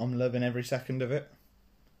 I'm loving every second of it.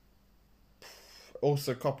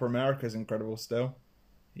 Also, Copa America is incredible still.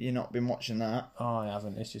 You've not been watching that? Oh, I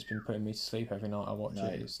haven't. It's just been putting me to sleep every night I watch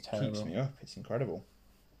it. It's terrible. It keeps me up. It's incredible.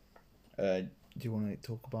 Do you want to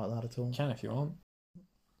talk about that at all? You can if you want.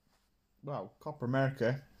 Well, Copa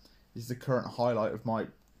America is the current highlight of my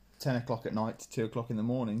 10 o'clock at night to 2 o'clock in the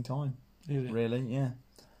morning time. Is it? Really,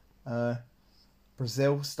 yeah.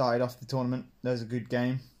 Brazil started off the tournament. That was a good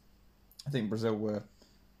game. I think Brazil were...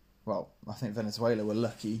 Well, I think Venezuela were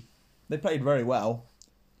lucky. They played very well.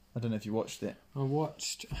 I don't know if you watched it.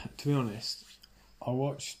 To be honest, I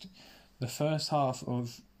watched the first half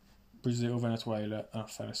of Brazil-Venezuela and I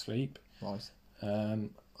fell asleep. Right.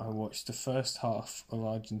 I watched the first half of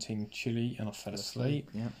Argentina-Chile and I fell asleep.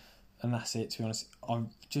 Yeah. And that's it, to be honest. I'm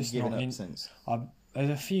just You've not given in... up since. There's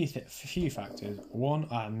a few factors. One,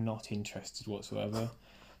 I am not interested whatsoever.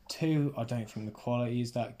 Two, I don't think the quality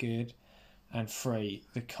is that good. And three,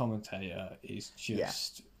 the commentator is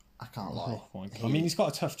just... I can't lie. Oh my God. I mean, he's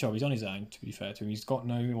got a tough job. He's on his own, to be fair to him. He's got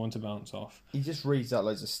no one to bounce off. He just reads out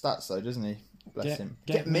loads of stats, though, doesn't he? Bless him.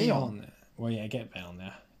 Get me on there. Well, yeah, get me on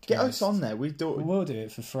there. Get us on there. We'll do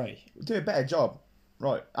it for free. We'll do a better job.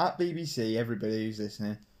 Right, at BBC, everybody who's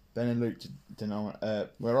listening, Ben and Luke,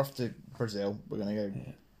 we're off to Brazil. We're going to go...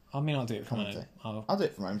 Yeah. I mean, I'll do it from home. I'll do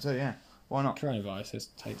it from home too, yeah. Why not? Coronavirus, let's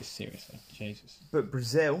take this seriously. Jesus. But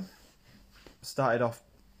Brazil started off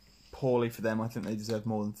poorly for them. I think they deserved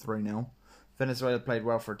more than 3-0. Venezuela played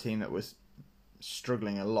well for a team that was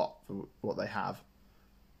struggling a lot for what they have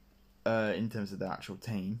in terms of their actual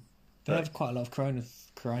team. They have quite a lot of corona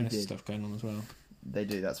stuff going on as well. They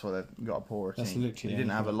do. That's why they've got a poorer team. That's literally. They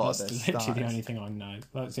didn't have a lot of their That's literally stars. the only thing I know.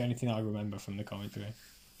 That's the only thing I remember from the commentary.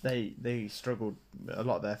 They struggled. A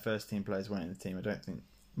lot of their first team players weren't in the team. I don't think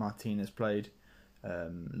Martinez played.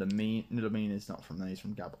 Lamine is not from there. He's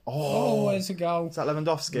from Gab. Oh, there's a goal. Is that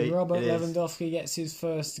Lewandowski? Robert Lewandowski gets his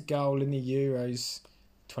first goal in the Euros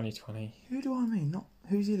 2020. Who do I mean?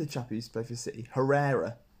 Who's the other chap who used to play for City?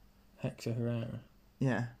 Herrera. Hector Herrera.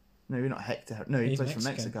 Yeah. No, you're not Hector. No, he plays from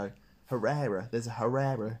Mexico. Herrera. There's a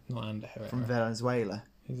Herrera. Not Ander Herrera. From Venezuela.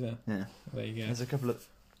 Is there? Yeah. There you go. There's a couple of...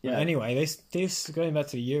 Yeah. But anyway, this going back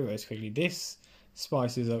to the Euros quickly, this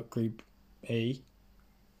spices up Group E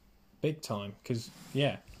big time. Because,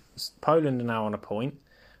 yeah, Poland are now on a point.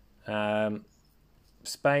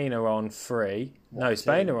 Spain are on 3.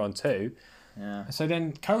 Spain are on 2. Yeah. So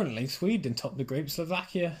then currently Sweden top the group,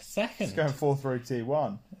 Slovakia second. It's going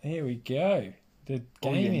 4-3-2-1. Here we go. The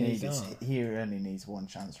gaming is on. He only needs one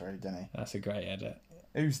chance, really, doesn't he? That's a great edit.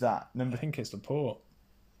 Who's that? I think it's Laporte.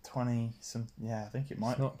 20 some. Yeah, I think it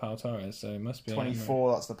might. It's not Pau Torres, so it must be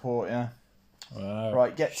 24. That's Laporte, yeah. Wow.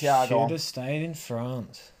 Right, get Thiago. Should have stayed in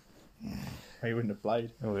France. He wouldn't have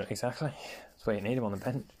played. Oh, exactly. That's why you need him on the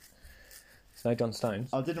bench. There's no Don Stones.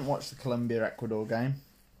 I didn't watch the Colombia-Ecuador game.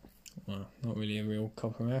 Well, not really a real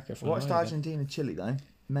Copa America fan. Watched Argentina-Chile though.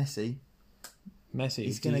 Messi.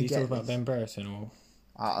 He's going to talk about Ben Brereton or...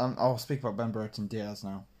 I'll speak about Ben Brereton Diaz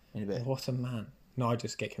now in a bit. What a man. No, I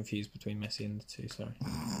just get confused between Messi and the two, sorry.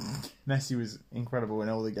 Messi was incredible in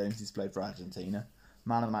all the games he's played for Argentina.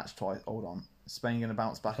 Man of the match twice. Hold on. Spain going to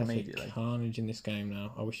bounce back immediately. Carnage in this game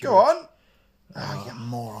now. I wish you Go on! You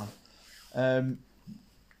moron.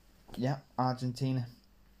 Yeah, Argentina.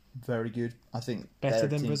 Very good. I think better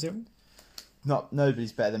than Brazil?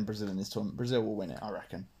 Nobody's better than Brazil in this tournament. Brazil will win it, I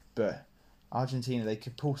reckon. But Argentina, they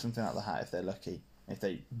could pull something out of the hat if they're lucky. If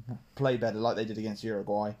they play better like they did against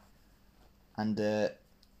Uruguay. And,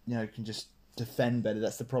 can just defend better.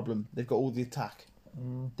 That's the problem. They've got all the attack.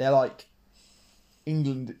 They're like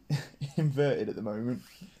England inverted at the moment.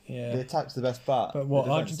 Yeah. The attack's the best part. But what,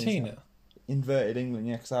 Argentina? Inverted England,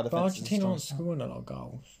 yeah, because our defence But Argentina aren't scoring a lot of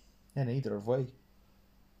goals. Yeah, neither have we.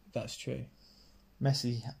 That's true.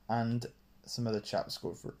 Messi and some other chap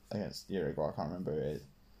scored against Uruguay. I can't remember who it is.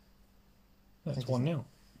 That's 1-0.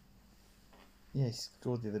 Yeah, he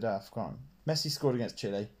scored the other day. I forgot. Messi scored against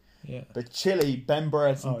Chile. Yeah. But Chile, Ben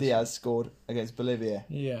Brereton Diaz scored against Bolivia.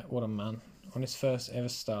 Yeah, what a man. On his first ever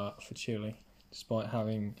start for Chile, despite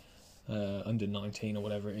having under 19 or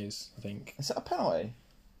whatever it is, I think. Is that a penalty?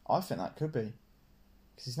 I think that could be.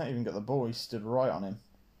 Because he's not even got the ball. He stood right on him.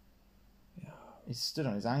 He stood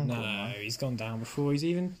on his ankle. No, he's gone down before he's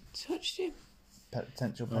even touched him.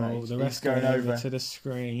 Potential penalty. Oh, the ref's going over to the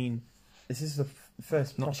screen. This is the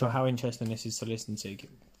first. Not sure how interesting this is to listen to,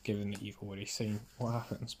 given that you've already seen what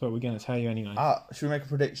happens. But we're going to tell you anyway. Should we make a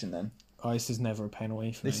prediction then? Oh, this is never a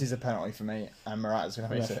penalty for me. This is a penalty for me, and Morata's going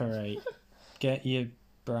to miss it. Referee, get your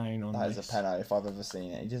brain on That this. is a penalty if I've ever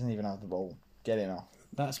seen it. He doesn't even have the ball. Get him off.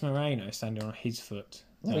 That's Moreno standing on his foot.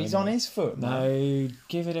 No, he's on his foot. No,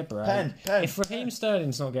 give it a break. Pen. If Raheem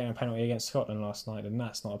Sterling's not getting a penalty against Scotland last night, then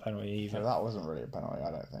that's not a penalty either. No, that wasn't really a penalty,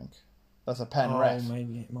 I don't think. That's a pen ref.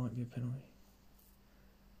 Maybe it might be a penalty.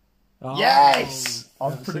 Yes!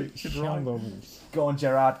 I've predicted right. Go on,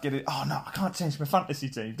 Gerard, get it. Oh, no, I can't change my fantasy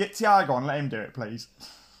team. Get Thiago on, let him do it, please.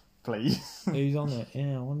 Please. Who's on it?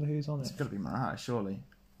 Yeah, I wonder who's on it. It's got to be Morata, surely.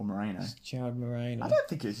 Or Moreno. It's Gerard Moreno. I don't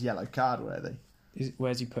think it's yellow card worthy.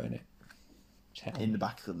 Where's he putting it? In the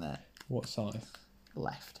back of the net. What side?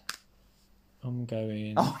 Left. I'm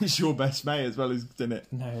going... Oh, it's your best mate as well who's done it.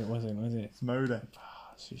 No, it wasn't, was it? It's Moda.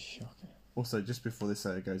 That's just shocking. Also, just before this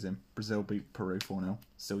goes in, Brazil beat Peru 4-0.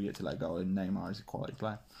 Still yet to let go, and Neymar is a quality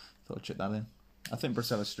player. Thought I'd check that in. I think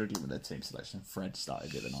Brazil is struggling with their team selection. Fred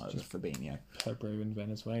started the other night with Fabinho. Peru and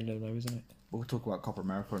Venezuela, though, isn't it? We'll talk about Copa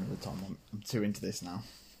America another time. I'm too into this now.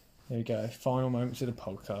 There we go. Final moments of the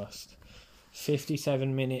podcast.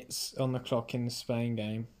 57 minutes on the clock in the Spain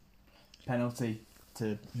game. Penalty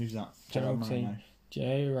to... Who's that? Penalty.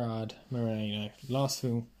 Gerard Moreno. Last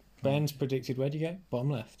film. Ben's predicted, where'd you go?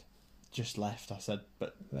 Bottom left. Just left, I said,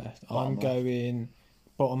 but... Left. I'm going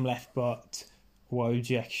bottom left, but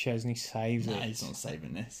Wojciech Szczesny saves it. Nah, he's not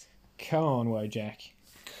saving this. Come on, Wojciech.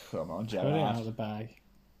 Come on, Put it Gerard. out of the bag.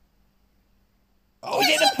 Oh,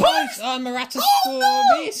 he hit the post! Oh, Morata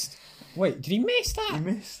missed. Wait, did he miss that? He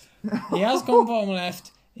missed. He has gone bottom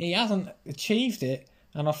left. He hasn't achieved it.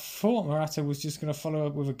 And I thought Morata was just going to follow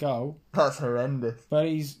up with a goal. That's horrendous. But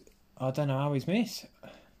I don't know how he's missed.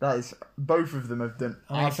 That is... Both of them have done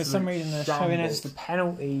for some reason they're showing us the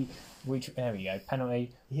penalty. There we go.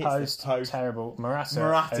 Penalty. Post. Terrible.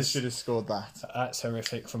 Morata should have scored that. That's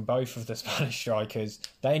horrific from both of the Spanish strikers.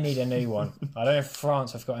 They need a new one. I don't know if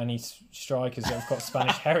France have got any strikers that have got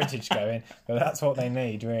Spanish heritage going, but that's what they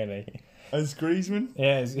need, really. As Griezmann?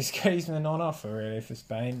 Yeah, is Griezmann on offer, really, for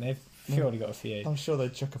Spain? They've surely got a few. I'm sure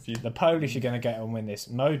they'd chuck a few. The Polish are going to get on win this.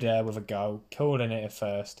 Moder with a goal, calling it at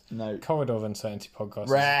first. No. Corridor of Uncertainty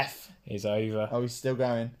podcast is over. Oh, he's still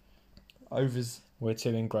going. Overs. We're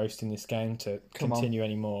too engrossed in this game to continue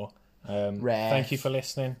anymore. Ref. Thank you for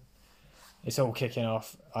listening. It's all kicking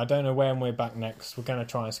off. I don't know when we're back next. We're going to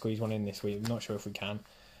try and squeeze one in this week. I'm not sure if we can.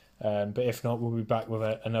 But if not, we'll be back with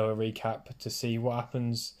another recap to see what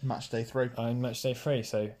happens. Match day 3. On match day 3.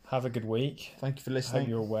 So have a good week. Thank you for listening. Hope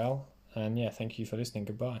you're well. And yeah, thank you for listening.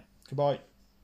 Goodbye. Goodbye.